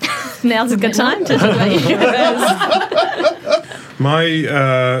 Toby, now's a good time to talk about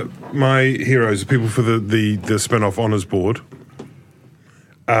you. My heroes are people for the spin-off Honours Board.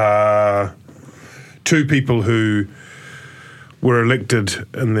 Two people who were elected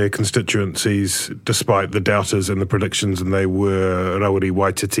in their constituencies despite the doubters and the predictions, and they were Rawiri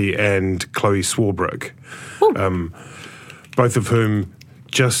Waititi and Chloe Swarbrick, both of whom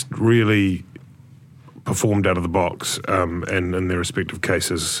just really performed out of the box and in their respective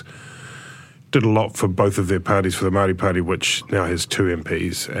cases did a lot for both of their parties, for the Māori Party, which now has 2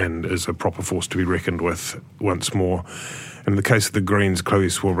 MPs and is a proper force to be reckoned with once more. In the case of the Greens, Chloe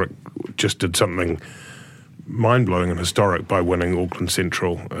Swarbrick just did something mind-blowing and historic by winning Auckland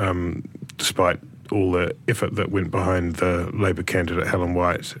Central, despite all the effort that went behind the Labour candidate Helen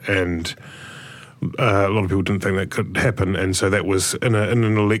White, and a lot of people didn't think that could happen, and so that was in an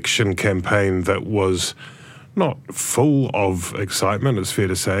election campaign that was not full of excitement, it's fair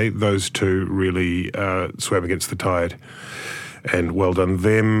to say. Those two really swam against the tide, and well done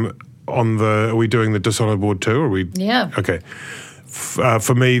them. Are we doing the Dishonour board too? Or are we? Yeah. Okay.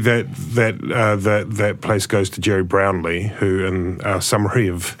 For me, that place goes to Jerry Brownlee, who, in our summary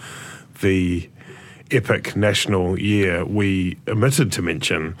of the epic national year, we omitted to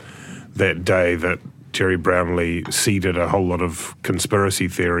mention that day that Jerry Brownlee seeded a whole lot of conspiracy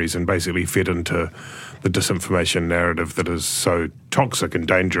theories and basically fed into the disinformation narrative that is so toxic and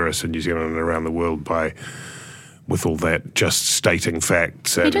dangerous in New Zealand and around the world with all that just stating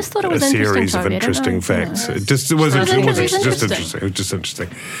facts and just thought it was a series interesting, of Toby. interesting facts. It was just interesting.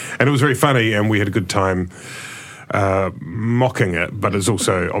 And it was very funny, and we had a good time mocking it, but it's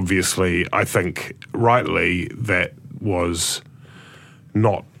also obviously, I think, rightly, that was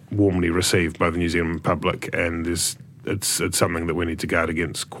not warmly received by the New Zealand public, and it's something that we need to guard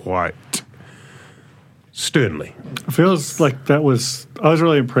against quite sternly. It feels like I was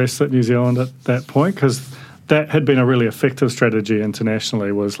really impressed at New Zealand at that point, because that had been a really effective strategy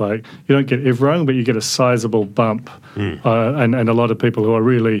internationally, was like, you don't get everyone, but you get a sizable bump, and a lot of people who are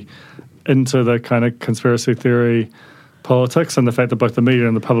really into the kind of conspiracy theory politics, and the fact that both the media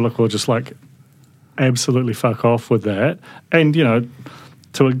and the public will just like absolutely fuck off with that. And, you know,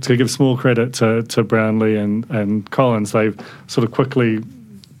 to give small credit to Brownlee and Collins, they sort of quickly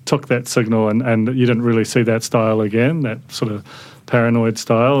took that signal, and you didn't really see that style again, that sort of paranoid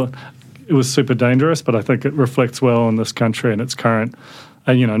style. It was super dangerous, but I think it reflects well on this country and its current,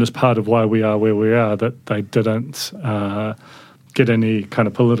 and you know, and it's part of why we are where we are, that they didn't get any kind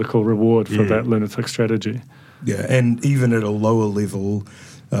of political reward for that lunatic strategy. Yeah, and even at a lower level,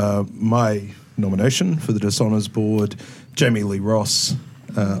 my nomination for the Dishonours board, Jamie Lee Ross,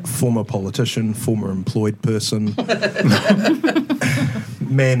 former politician, former employed person,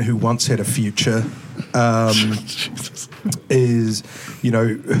 man who once had a future, is, you know,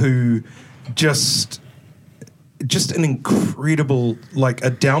 who just an incredible, like a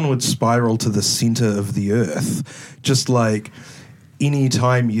downward spiral to the centre of the earth. Just like any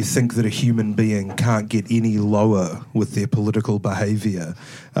time you think that a human being can't get any lower with their political behaviour,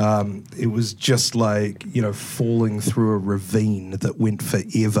 it was just like, you know, falling through a ravine that went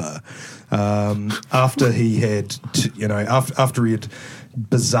forever. After he had, after he had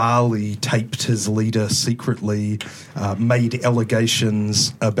bizarrely taped his leader secretly, made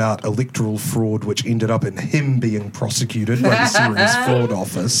allegations about electoral fraud, which ended up in him being prosecuted by the Serious Fraud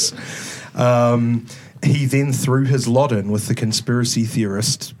Office. He then threw his lot in with the conspiracy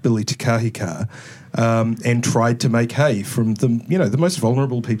theorist Billy Te Kahika, and tried to make hay from the most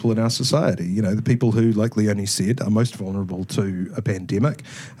vulnerable people in our society. You know, the people who, like Leonie said, are most vulnerable to a pandemic.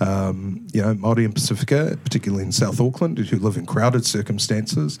 Māori and Pacifica, particularly in South Auckland, who live in crowded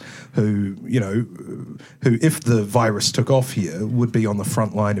circumstances, who if the virus took off here, would be on the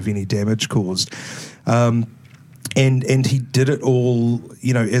front line of any damage caused. And he did it all,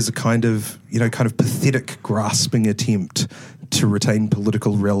 you know, as a kind of pathetic, grasping attempt to retain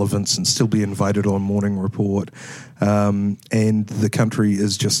political relevance and still be invited on Morning Report. And the country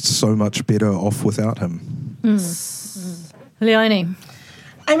is just so much better off without him. Leonie.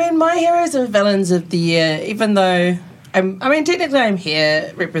 I mean, my heroes and villains of the year, even though technically I'm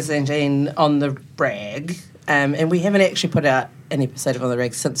here representing On the Rag, and we haven't actually put out an episode of On the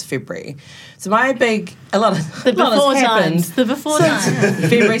Rag since February. So my a lot has happened since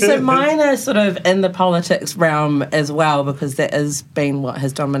February. So mine are sort of in the politics realm as well, because that has been what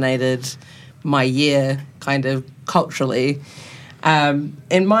has dominated my year kind of culturally.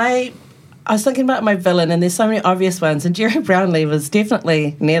 I was thinking about my villain, and there's so many obvious ones, and Jerry Brownlee was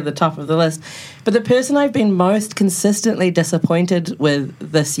definitely near the top of the list. But the person I've been most consistently disappointed with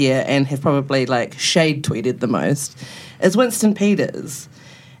this year, and have probably shade tweeted the most, is Winston Peters.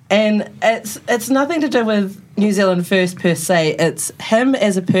 And it's nothing to do with New Zealand First per se. It's him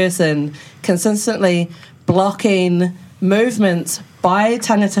as a person consistently blocking movements by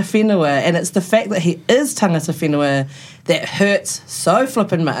tangata whenua, and it's the fact that he is tangata whenua that hurts so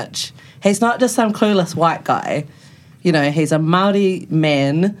flippin' much. He's not just some clueless white guy. You know, he's a Māori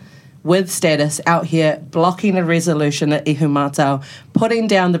man with status out here blocking a resolution at Ihumātao, putting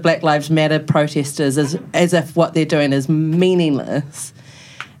down the Black Lives Matter protesters as if what they're doing is meaningless.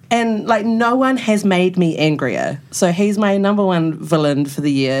 And, no one has made me angrier. So he's my number one villain for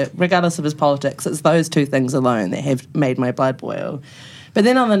the year, regardless of his politics. It's those two things alone that have made my blood boil. But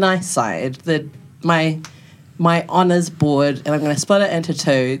then on the nice side, my honours board, and I'm going to split it into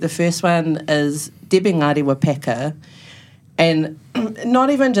two. The first one is Debbie Ngāti-Wapeka, and not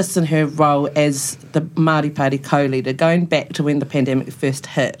even just in her role as the Māori Party co-leader, going back to when the pandemic first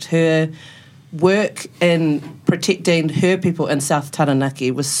hit, her work in protecting her people in South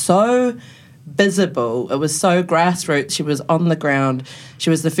Taranaki was so visible. It was so grassroots. She was on the ground. She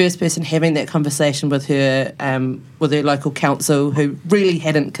was the first person having that conversation with her local council, who really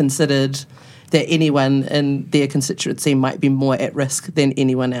hadn't considered that anyone in their constituency might be more at risk than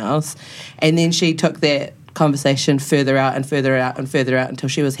anyone else. And then she took that conversation further out and further out and further out until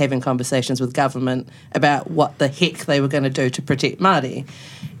she was having conversations with government about what the heck they were going to do to protect Māori.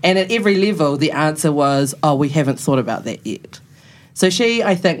 And at every level, the answer was, we haven't thought about that yet. So she,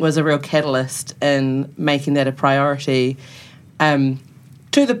 I think, was a real catalyst in making that a priority, to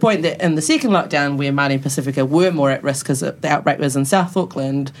the point that in the second lockdown, where Māori and Pacifica were more at risk because the outbreak was in South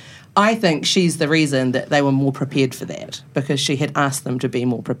Auckland, I think she's the reason that they were more prepared for that, because she had asked them to be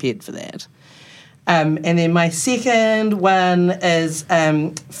more prepared for that. And then my second one is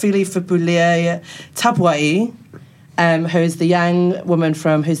Fili Fupulea Tapuai, who's the young woman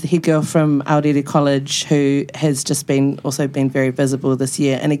who's the head girl from Aorere College, who has just been very visible this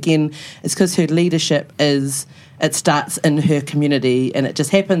year. And again, it's because her leadership it starts in her community, and it just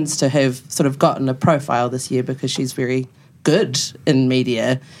happens to have sort of gotten a profile this year because she's very good in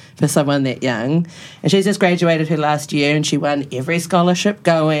media for someone that young. And she's just graduated her last year, and she won every scholarship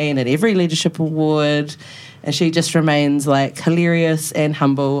going and every leadership award. And she just remains like hilarious and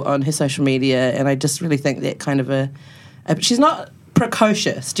humble on her social media. And I just really think that kind of she's not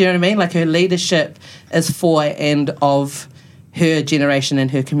precocious, do you know what I mean? Like, her leadership is for and of her generation and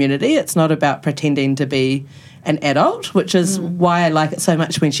her community. It's not about pretending to be an adult, which is why I like it so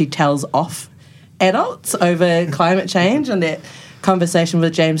much when she tells off adults over climate change, and that conversation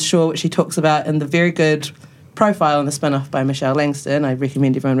with James Shaw, which she talks about in the very good profile on the spin-off by Michelle Langston. I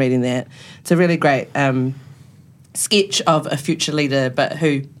recommend everyone reading that. It's a really great sketch of a future leader, but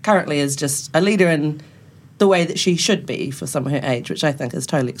who currently is just a leader in the way that she should be for someone her age, which I think is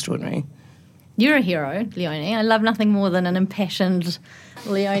totally extraordinary. You're a hero, Leonie. I love nothing more than an impassioned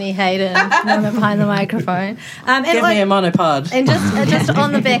Leonie Hayden moment behind the microphone. Give me a monopod. And just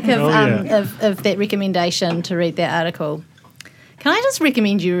on the back of that recommendation to read that article, can I just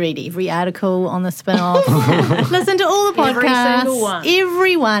recommend you read every article on the spin-off? Listen to all the podcasts. Every single one.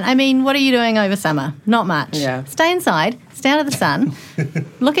 Everyone. I mean, what are you doing over summer? Not much. Yeah. Stay inside. Stay out of the sun.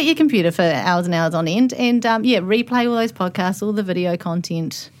 Look at your computer for hours and hours on end. And, replay all those podcasts, all the video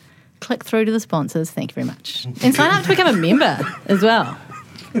content. Click through to the sponsors. Thank you very much. And sign up to become a member as well.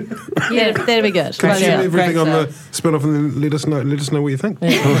 Yeah, that'd be good. Share everything on the spin-off, and then let us know what you think.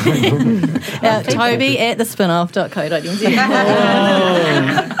 Toby at thespinoff.co.nz.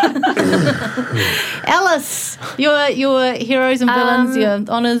 Alice, your heroes and villains, your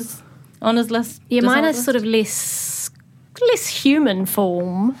honours list. Yeah, mine is sort of less human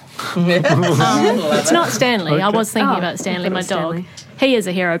form. It's not Stanley. Okay. I was thinking about Stanley, my dog. Stanley. He is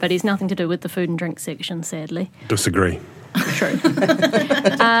a hero, but he's nothing to do with the food and drink section, sadly. Disagree. True.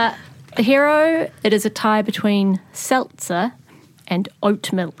 The hero, it is a tie between seltzer and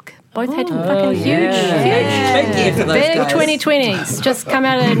oat milk. Both had fucking huge, big 2020s. Just come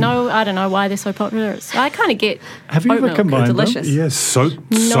out of I don't know why they're so popular. I kind of get Have you oat ever milk. combined Delicious. Yeah,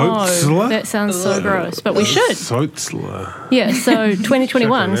 No, that sounds so gross, but we should. Soatsler. Yeah, so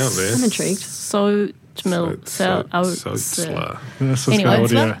 2021. I'm intrigued. Soat milk, Soatsler. That's Anyway, good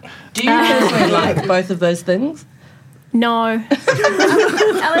it's audio. Do you personally like both of those things? No.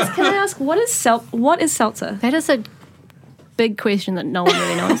 Alice, can I ask, what is seltzer? That is a big question that no one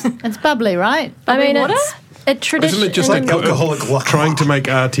really knows. It's bubbly, right? I mean, water? it's a tradition. Isn't it just like alcoholic lager? trying to make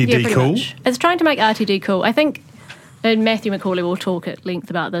RTD pretty cool? much. It's trying to make RTD cool. I think, and Matthew McCauley will talk at length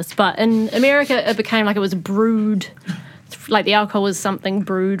about this, but in America it became like it was brewed, like the alcohol was something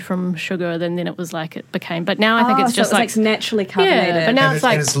brewed from sugar, then it was like it became, but now I think it's just like naturally carbonated. Yeah, but now it's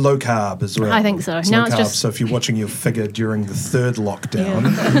like... And it's low carb as well. I think so. It's Now low it's carb, just... so if you're watching your figure during the third lockdown,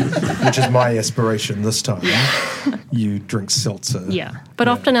 which is my aspiration this time, you drink seltzer. Yeah, but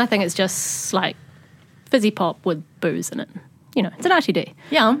often I think it's just like fizzy pop with booze in it. You know, it's an RTD.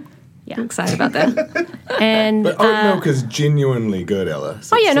 Yum. Yeah. I'm excited about that. And But oat milk is genuinely good, Ella.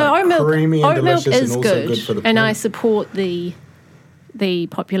 So oat it's milk. creamy and Oat milk delicious is and also good, good for the and I planet. support the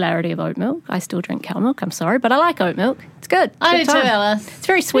popularity of oat milk. I still drink cow milk. I'm sorry, but I like oat milk. It's good. I Good do too, time. Alice. It's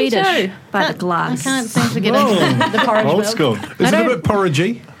very Swedish. By the glass. I can't seem to get into the porridge Old milk. school. Is it a bit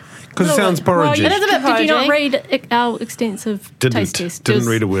porridgey? Because it sounds porridgey. It is a bit Did you not porridgey. read our extensive taste test? Didn't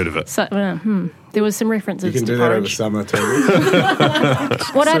read a word of it. So, there was some You references can to do that over porridge. summer, Toby.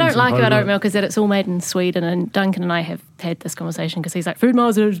 What I don't some like about homework. oat milk is that it's all made in Sweden, and Duncan and I have had this conversation because he's like, food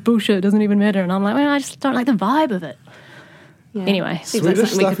miles is bullshit, it doesn't even matter. And I'm like, well, I just don't like the vibe of it. Anyway, Seems like Swedish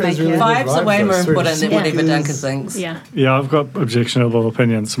something we stuff could is make really here. Vibes are way more Swedish important than stuff whatever is- Duncan thinks. yeah. Yeah, I've got objectionable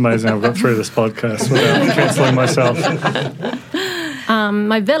opinions. It's amazing I've got through this podcast without cancelling myself.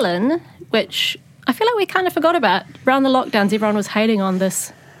 My villain, which I feel like we kind of forgot about. Around the lockdowns, everyone was hating on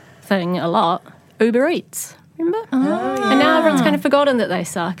this thing a lot. Uber Eats, remember? And now everyone's kind of forgotten that they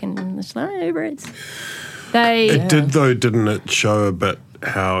suck, and it's like, Uber Eats. It did, though, didn't it show a bit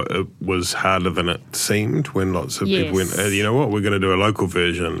how it was harder than it seemed when lots of people went, you know what, we're going to do a local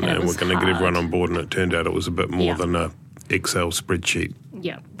version and it we're was going to get hard. everyone on board, and it turned out it was a bit more Yeah. than a Excel spreadsheet.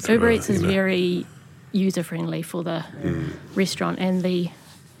 Yeah. For, Uber Eats is you know. very user-friendly for the restaurant and the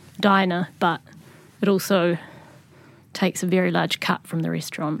diner, but it also takes a very large cut from the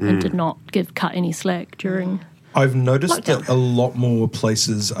restaurant and did not cut any slack during... I've noticed Lockdown. that a lot more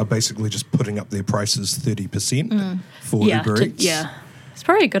places are basically just putting up their prices 30% for Uber Eats. It's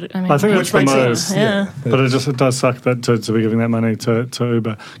probably good. I think that's the makes most. sense. Yeah. But it does suck that to be giving that money to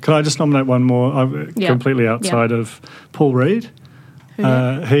Uber. Can I just nominate one more, completely outside of Paul Reed?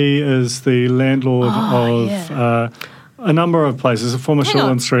 He is the landlord of a number of places, a former Hang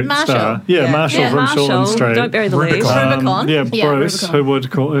on, Shortland Street Marshall. star. Yeah. Marshall from Marshall, Shortland Street. don't bury the lead. Rubicon. Yeah, Yeah, Bruce, Rubicon. who would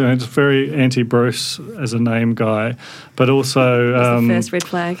call, it's very anti-Bruce as a name guy, but also That's the first red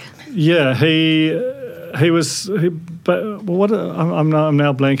flag. yeah, but what I'm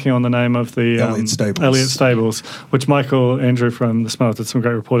now blanking on the name of the Elliott Stables. Elliott Stables, which Michael Andrew from the Smith did some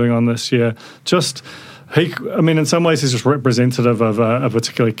great reporting on this year. In some ways, he's just representative of a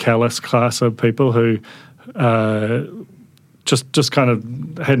particularly callous class of people who just kind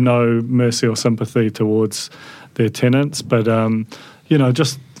of had no mercy or sympathy towards their tenants, but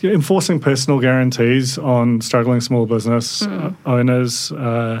just enforcing personal guarantees on struggling small business owners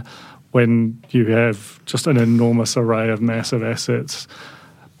when you have just an enormous array of massive assets.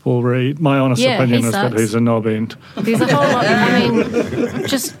 Paul Reed, my honest Yeah, opinion he is that sucks. he's a knob end. There's a whole lot. I mean,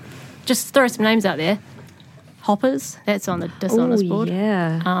 just throw some names out there. Hoppers, that's on the dishonest board.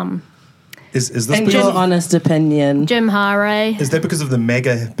 Yeah. Is this In because your honest opinion. Jim Haray. is that because of the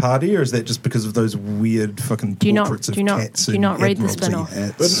MAGA party, or is that just because of those weird fucking Do you not- portraits of do you not- cats do you and not read the Admiralty spin-off?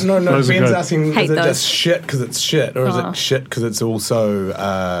 hats? But no, Those are Ben's good. asking, Hate is it those. just shit because it's shit, or is Oh. it shit because it's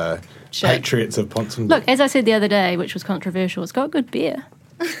also Shit. Patriots of Ponsonby? Look, as I said the other day, which was controversial, it's got good beer.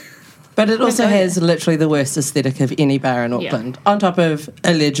 But it also has literally the worst aesthetic of any bar in Yeah. Auckland, on top of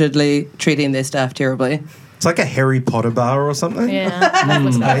allegedly treating their staff terribly. It's like a Harry Potter bar or something. Yeah.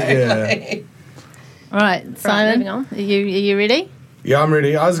 Yeah. All right, Simon, moving on. are you ready? Yeah, I'm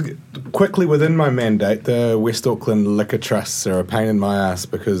ready. I was quickly within my mandate. The West Auckland liquor trusts are a pain in my ass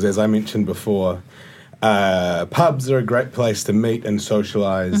because, as I mentioned before, pubs are a great place to meet and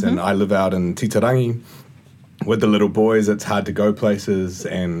socialise. And I live out in Titarangi with the little boys. It's hard to go places,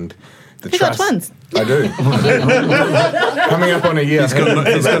 and the You got trust. twins. I do. Coming up on a year. He's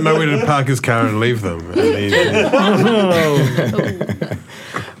got nowhere to park his car and leave them.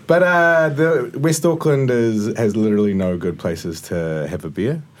 But the West Auckland has literally no good places to have a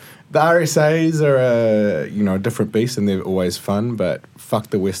beer. The RSAs are a different beast, and they're always fun. But fuck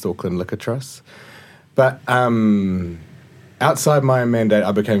the West Auckland Liquor Trust. But outside my mandate,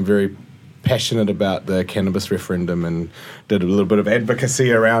 I became very passionate about the cannabis referendum and did a little bit of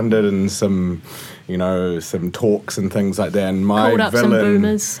advocacy around it and some talks and things like that. And my Called up some villain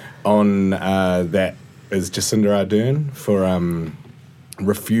boomers. on that is Jacinda Ardern for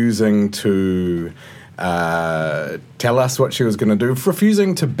refusing to tell us what she was going to do,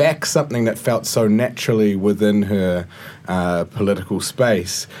 refusing to back something that felt so naturally within her political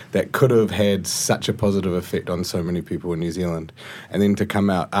space that could have had such a positive effect on so many people in New Zealand, and then to come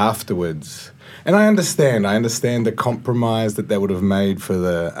out afterwards. And I understand the compromise that would have made for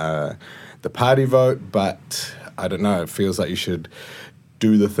the party vote, but I don't know, it feels like you should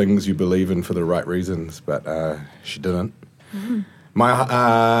do the things you believe in for the right reasons, but she didn't. My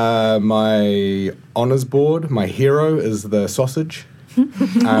honours board, my hero is the sausage.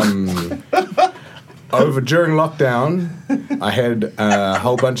 During lockdown, I had a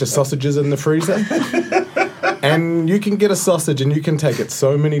whole bunch of sausages in the freezer. And you can get a sausage and you can take it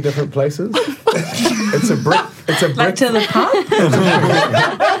so many different places. It's a brick. Like to the pub?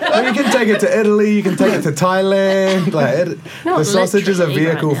 You can take it to Italy, you can take it to Thailand. The sausage is a literally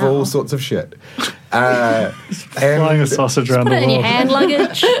vehicle right for all now. sorts of shit. Flying a sausage around Put the it in your world. hand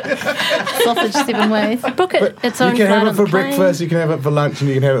luggage. Sausage 7 ways. Book it. Its own You can flight have on it for the plane. breakfast, you can have it for lunch, and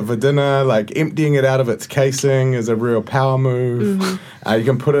you can have it for dinner. Like, emptying it out of its casing is a real power move. You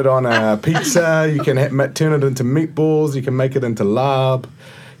can put it on a pizza, you can turn it into meatballs, you can make it into larb,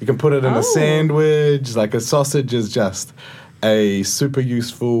 you can put it in a sandwich. Like, a sausage is just a super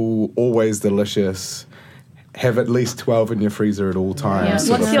useful, always delicious, have at least 12 in your freezer at all times. Yeah.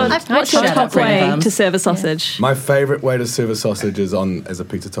 sort of What's thing. your Shut top up, Freddie way Farms. to serve a sausage? My favourite way to serve a sausage is as a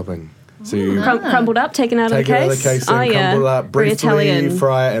pizza topping. So you Crumbled up, taken out take of it the out case. of the case, Oh, then yeah. crumble up, Very briefly Italian.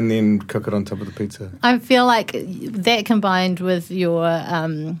 fry it, and then cook it on top of the pizza. I feel like that combined with your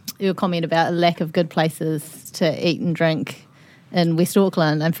comment about a lack of good places to eat and drink in West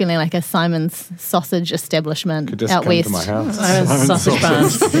Auckland, I'm feeling like a Simon's sausage establishment Could just out come west. to my house. Sausage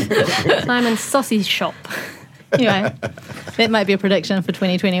barns. Simon's Sausage Shop. Anyway, that might be a prediction for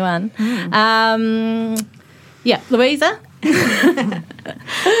 2021. Yeah, Louisa?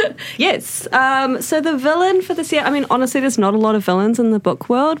 Yes. So the villain for this year, I mean, honestly, there's not a lot of villains in the book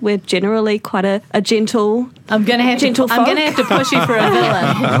world. We're generally quite a gentle. I'm gonna have Gentle to. I'm folk. gonna have to push you for a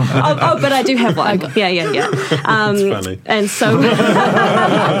villain. But I do have one. Yeah. That's funny. And so,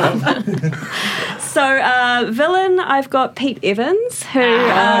 villain, I've got Pete Evans,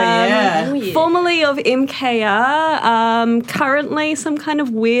 who formerly of MKR, currently some kind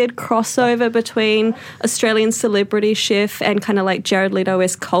of weird crossover between Australian celebrity chef and kind of like Jared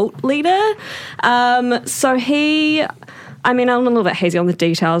Leto-esque cult leader. I'm a little bit hazy on the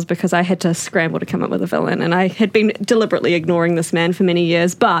details because I had to scramble to come up with a villain, and I had been deliberately ignoring this man for many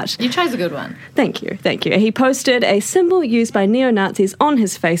years, but You chose a good one. Thank you. He posted a symbol used by neo-Nazis on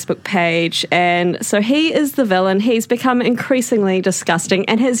his Facebook page, and so he is the villain. He's become increasingly disgusting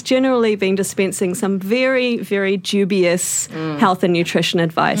and has generally been dispensing some very, very dubious health and nutrition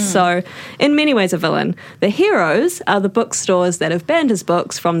advice. So, in many ways, a villain. The heroes are the bookstores that have banned his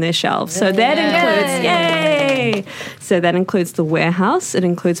books from their shelves. So that includes, yay! So that includes the Warehouse. It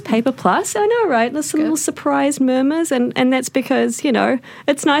includes Paper Plus. I know, right? There's some little surprise murmurs, and that's because,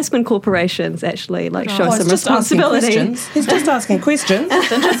 it's nice when corporations actually show some responsibility. He's just asking questions.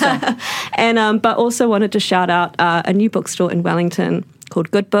 And but also wanted to shout out a new bookstore in Wellington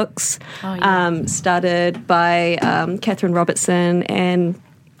called Good Books, started by Catherine Robertson and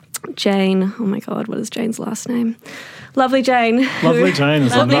Jane. Oh my God, what is Jane's last name? Lovely Jane. Lovely Jane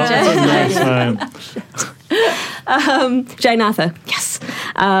is Lovely a nice name. Jane Arthur, yes.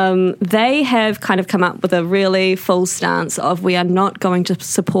 They have kind of come up with a really full stance of we are not going to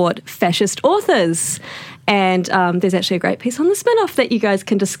support fascist authors. And there's actually a great piece on the spin-off that you guys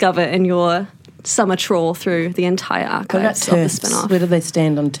can discover in your summer trawl through the entire What about archives of the turfs? spin-off. Where do they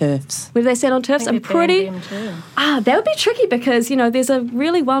stand on turfs? Where do they stand on turfs? I'm pretty... that would be tricky because, there's a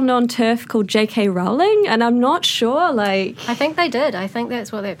really well-known turf called J.K. Rowling, and I'm not sure, I think they did. I think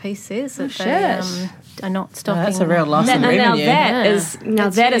that's what that piece says. That shit. they are not stopping. That's a real loss in now revenue.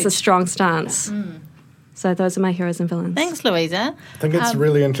 that is a strong stance. So those are my heroes and villains. Thanks, Louisa. I think it's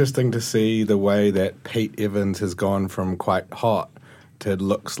really interesting to see the way that Pete Evans has gone from quite hot to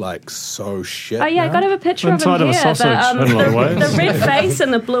looks like so shit. Oh yeah, I got to have a picture of him Inside here. of a sausage in a lot of ways. The red face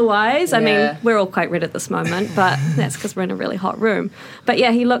and the blue eyes. I Yeah. mean, we're all quite red at this moment, but that's because we're in a really hot room. But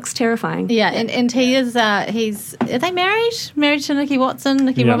yeah, he looks terrifying. Yeah, and he is. Are they married? Married to Nikki Watson,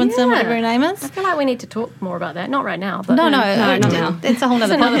 Nikki Yeah. Robinson, Yeah. whatever her name I is. feel like we need to talk more about that. Not right now, but No, not now. It's a whole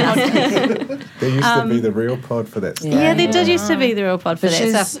nother podcast. There used to be the real pod for that stuff. Yeah, there did used to be the real pod for But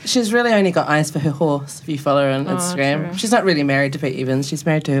that stuff. she's really only got eyes for her horse, if you follow her on Instagram. true. She's not really married to Pete Evans, she's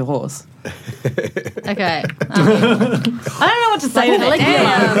married to her horse. Okay. I don't know what to say. to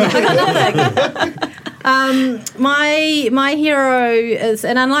that. My hero is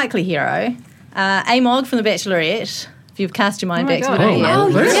an unlikely hero, Amog from The Bachelorette. If you've cast your mind back to God. the Oh,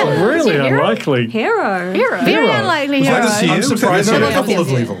 years. that's really unlikely. Hero. Very unlikely hero. I'm surprised No, at no, a couple no, of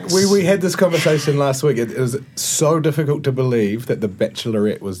yes, levels. We had this conversation last week. It was so difficult to believe that The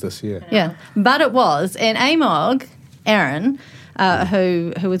Bachelorette was this year. Yeah, but it was. And Amog, Aaron,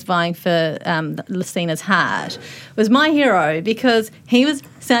 who was vying for Lucina's heart, was my hero because he was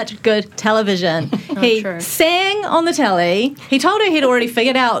such good television. He true. sang on the telly. He told her he'd already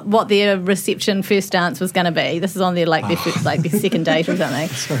figured out what their reception first dance was going to be. This is on their their second date or something.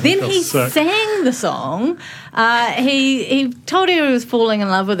 Then he sick. sang the song. He told her he was falling in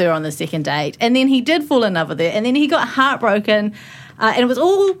love with her on the second date, and then he did fall in love with her, and then he got heartbroken, and it was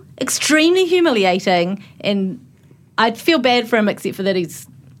all extremely humiliating. And I feel bad for him, except for that he's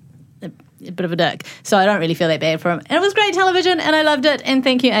a bit of a dick. So I don't really feel that bad for him. And it was great television, and I loved it. And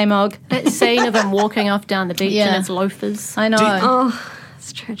thank you, Amog. that scene of him walking off down the beach Yeah. in his loafers. I know. Oh,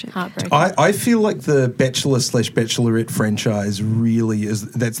 it's tragic. Heartbreaking. I feel like the Bachelor/Bachelorette franchise really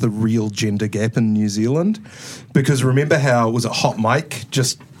that's the real gender gap in New Zealand, because remember how was it Hot Mike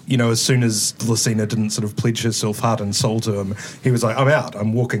just as soon as Lucina didn't sort of pledge herself heart and soul to him, he was like, I'm out,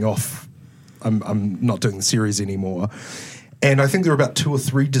 I'm walking off, I'm not doing the series anymore. And I think there were about 2 or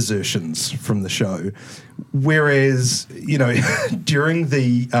 3 desertions from the show, whereas during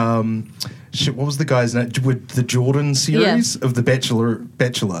the shit, what was the guy's name? With the Jordan series of The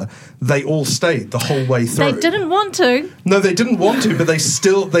Bachelor, they all stayed the whole way through. They didn't want to. No, they didn't want to, but they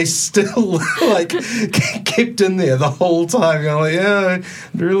still like kept in there the whole time. You're like, yeah,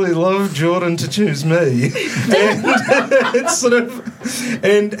 I'd really love Jordan to choose me. And it's sort of,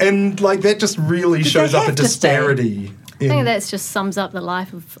 and like that just really shows up a disparity. I think that just sums up the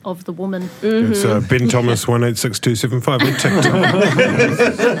life of the woman. It's Ben Thomas 186275 at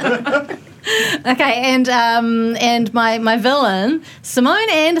TikTok. Okay, and my villain, Simone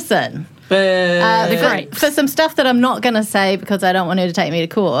Anderson. For some stuff that I'm not going to say because I don't want her to take me to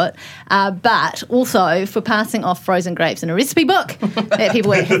court, but also for passing off frozen grapes in a recipe book that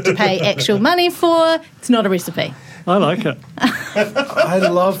people have to pay actual money for. It's not a recipe. I like it. I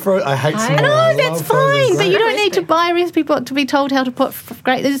love I hate Simone. No, that's fine, but you don't need to buy a recipe book to be told how to put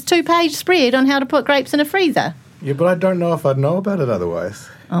grapes. There's a 2-page spread on how to put grapes in a freezer. Yeah, but I don't know if I'd know about it otherwise.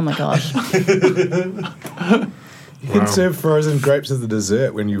 Oh my gosh. You can serve frozen grapes as a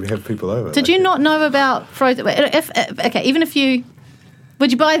dessert when you have people over. Did you not know about frozen? Even if you...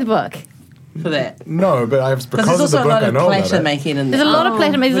 Would you buy the book? For that. No, but Because because there's of the also a book lot I of know about platter it. making in there. There's a lot of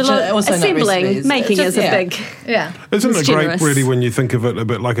platter making. There's a lot also not Assembling, recipes. making It's is a just- big... Yeah. Isn't It's the grape generous. really, when you think of it, a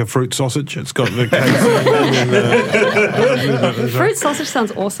bit like a fruit sausage? It's got the casing. Fruit sausage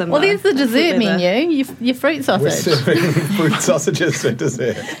sounds awesome. Well, though. there's the dessert Absolutely. menu. Your fruit We're sausage. serving fruit sausages for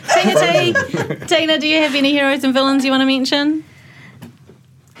dessert. Tina, do you have any heroes and villains you want to mention?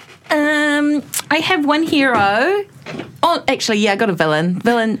 I have one hero. Oh, actually, yeah, I got a villain.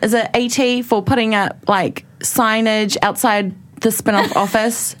 Villain is it AT for putting up like signage outside the spin-off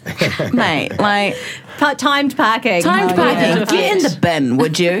office, mate. Like Timed parking. timed parking. Get in the bin,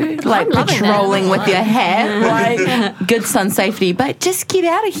 would you? Like patrolling with your hat, like good sun safety. But just get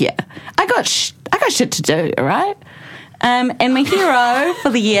out of here. I got shit to do. All right. And my hero for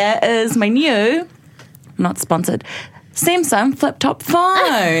the year is my new, not sponsored, Samsung flip top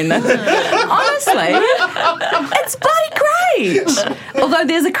phone. Honestly, it's bloody great. Although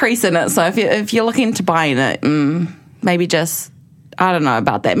there's a crease in it, so if you're looking to buying it, maybe just, I don't know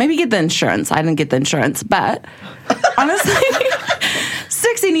about that. Maybe get the insurance. I didn't get the insurance, but honestly,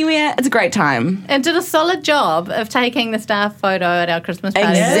 sticks anywhere. It's a great time. And did a solid job of taking the staff photo at our Christmas party.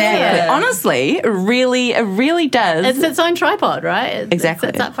 Exactly. Yeah. Honestly, it really does. It's its own tripod, right? Exactly.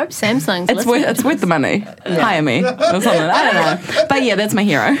 It's up. Hope Samsung's It's worth the money. Hire me or something. I don't know. But yeah, that's my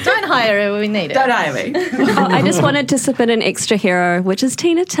hero. Don't hire her when we need it. Don't hire me. Oh, I just wanted to submit an extra hero, which is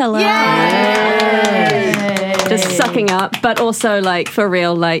Tina Tiller. Just sucking up, but also like for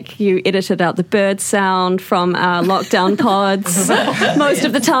real, like you edited out the bird sound from our lockdown pods most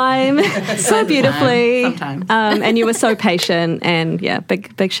of the time, so beautifully. Sometimes. And you were so patient, and yeah,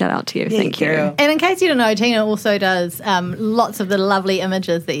 big shout out to you. Thank you. And in case you don't know, Tina also does lots of the lovely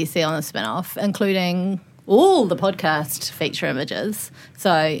images that you see on the spin-off, including all the podcast feature images.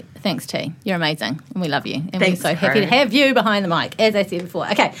 So thanks, T. You're amazing, and we love you. And Thanks, we're so happy to have you behind the mic, as I said before.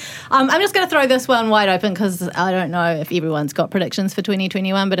 Okay, I'm just going to throw this one wide open because I don't know if everyone's got predictions for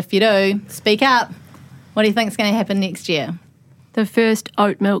 2021, but if you do, speak up. What do you think is going to happen next year? The first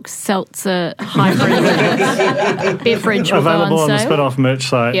oat milk seltzer hybrid beverage will go Available on the sale. spin-off merch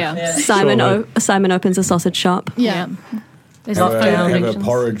site. Yeah. Simon opens a sausage shop. Yeah. There's Have food a predictions.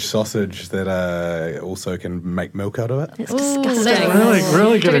 porridge sausage that also can make milk out of it. It's disgusting. That's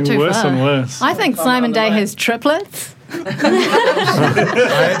Really took it getting too worse far. and worse. I think Simon Day has triplets.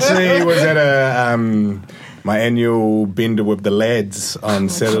 I actually was at my annual bender with the lads on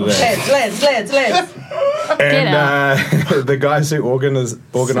Saturday. Lads. And the guys who organised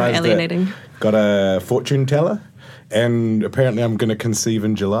alienating. it got a fortune teller, and apparently I'm going to conceive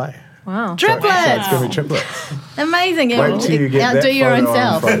in July. Wow. So it's Triplets! going to be triplets. Amazing. Wait till you get outdo that your own photo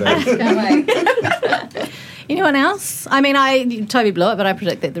on self. Friday. Can't wait. Anyone else? I mean, Toby blew it, but I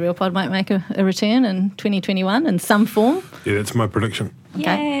predict that the Real Pod might make a return in 2021 in some form. Yeah, that's my prediction.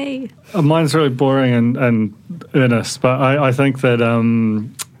 Yay! Mine's really boring and earnest, but I think that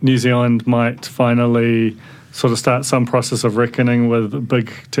New Zealand might finally sort of start some process of reckoning with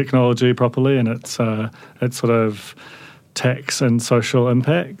big technology properly and its sort of tax and social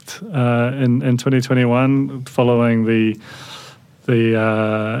impact in 2021, following the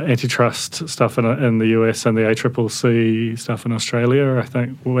antitrust stuff in the US and the ACCC stuff in Australia. I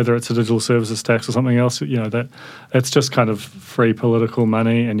think whether it's a digital services tax or something else, that it's just kind of free political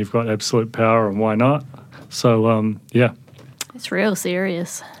money, and you've got absolute power, and why not? So yeah. It's real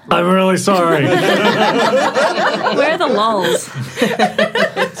serious. I'm really sorry. Where are the lulls?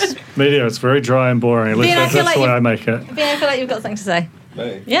 Media, it's very dry and boring. At least Ben, I that's feel the like way you- I make it. Ben, I feel like you've got something to say.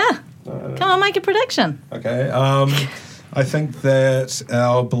 Me? Yeah. Come on, make a prediction. Okay. I think that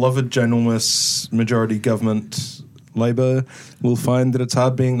our beloved ginormous majority government, Labour, will find that it's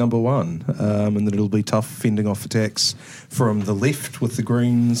hard being number one, and that it'll be tough fending off attacks from the left with the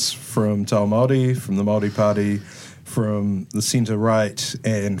Greens, from Te Ao Māori, from the Māori Party, from the centre-right,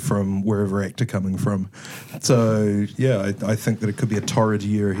 and from wherever ACT are coming from. So, yeah, I think that it could be a torrid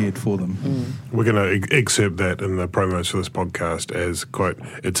year ahead for them. We're going to excerpt that in the promos for this podcast as, quote,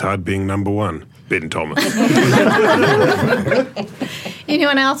 "It's hard being number one, Ben Thomas."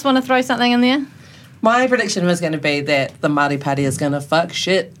 Anyone else want to throw something in there? My prediction was going to be that the Māori Party is going to fuck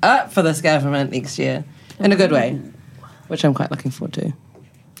shit up for this government next year, in a good way, which I'm quite looking forward to.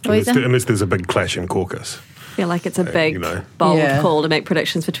 Unless there's a big clash in caucus. I feel like it's a big, bold call to make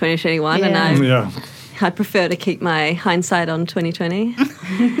predictions for 2021, and I'd prefer to keep my hindsight on 2020.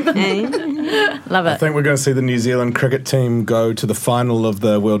 Love it. I think we're going to see the New Zealand cricket team go to the final of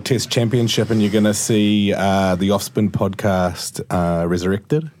the World Test Championship, and you're going to see the Offspin podcast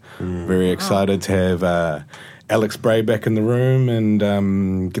resurrected. Very excited to have Alex Bray back in the room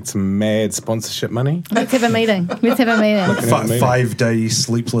and get some mad sponsorship money. Let's have a meeting. 5-day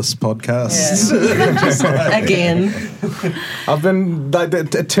sleepless podcasts. Again.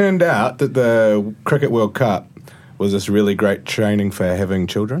 It turned out that the Cricket World Cup was this really great training for having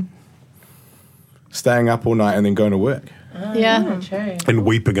children. Staying up all night and then going to work. Yeah. True. And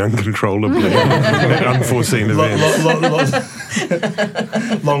weeping uncontrollably at unforeseen events.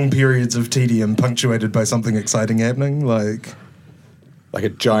 Long periods of tedium punctuated by something exciting happening, like a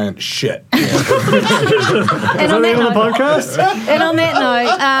giant shit. And on that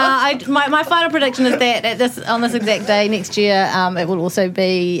note, my final prediction is that on this exact day next year, it will also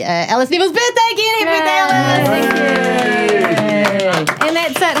be Alice Neville's birthday again. Happy birthday, Alice! Thank you. And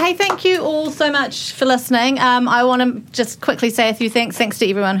that's it. Hey, thank you all so much for listening. I want to just quickly say a few thanks. Thanks to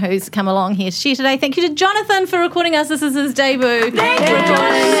everyone who's come along here to share today. Thank you to Jonathan for recording us. This is his debut. Such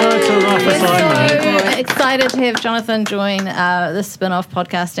a rough assignment. So excited to have Jonathan join the Spin-Off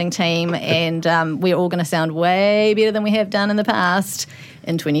podcasting team, and we're all going to sound way better than we have done in the past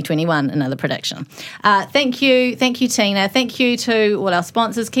in 2021, another prediction. Thank you, Tina. Thank you to all our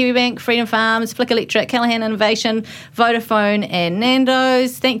sponsors, KiwiBank, Freedom Farms, Flick Electric, Callaghan Innovation, Vodafone and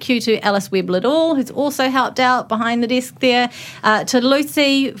Nando's. Thank you to Alice Webb-Liddell, who's also helped out behind the desk there. To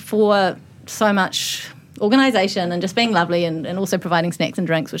Lucy for so much organisation and just being lovely and also providing snacks and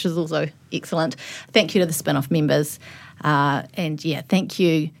drinks, which is also excellent. Thank you to the Spin-Off members. And thank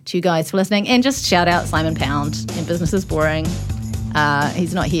you to you guys for listening. And just shout out Simon Pound in Business is Boring.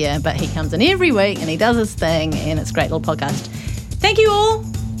 He's not here, but he comes in every week and he does his thing, and it's a great little podcast. Thank you all.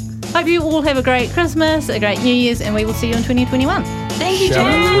 Hope you all have a great Christmas, a great New Year's, and we will see you in 2021. Thank you,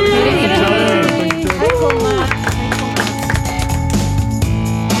 Jane.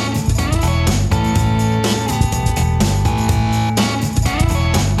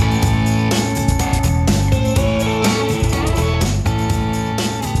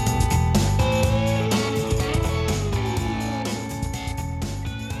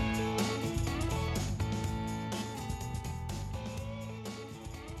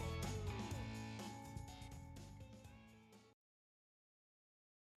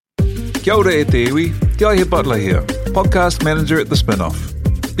 Kia ora e te iwi, Te Aihe Butler here, podcast manager at The Spin-Off.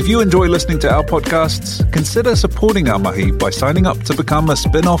 If you enjoy listening to our podcasts, consider supporting our mahi by signing up to become a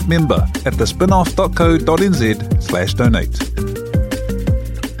Spin-Off member at thespinoff.co.nz/donate.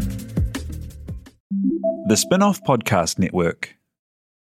 The Spin-Off Podcast Network.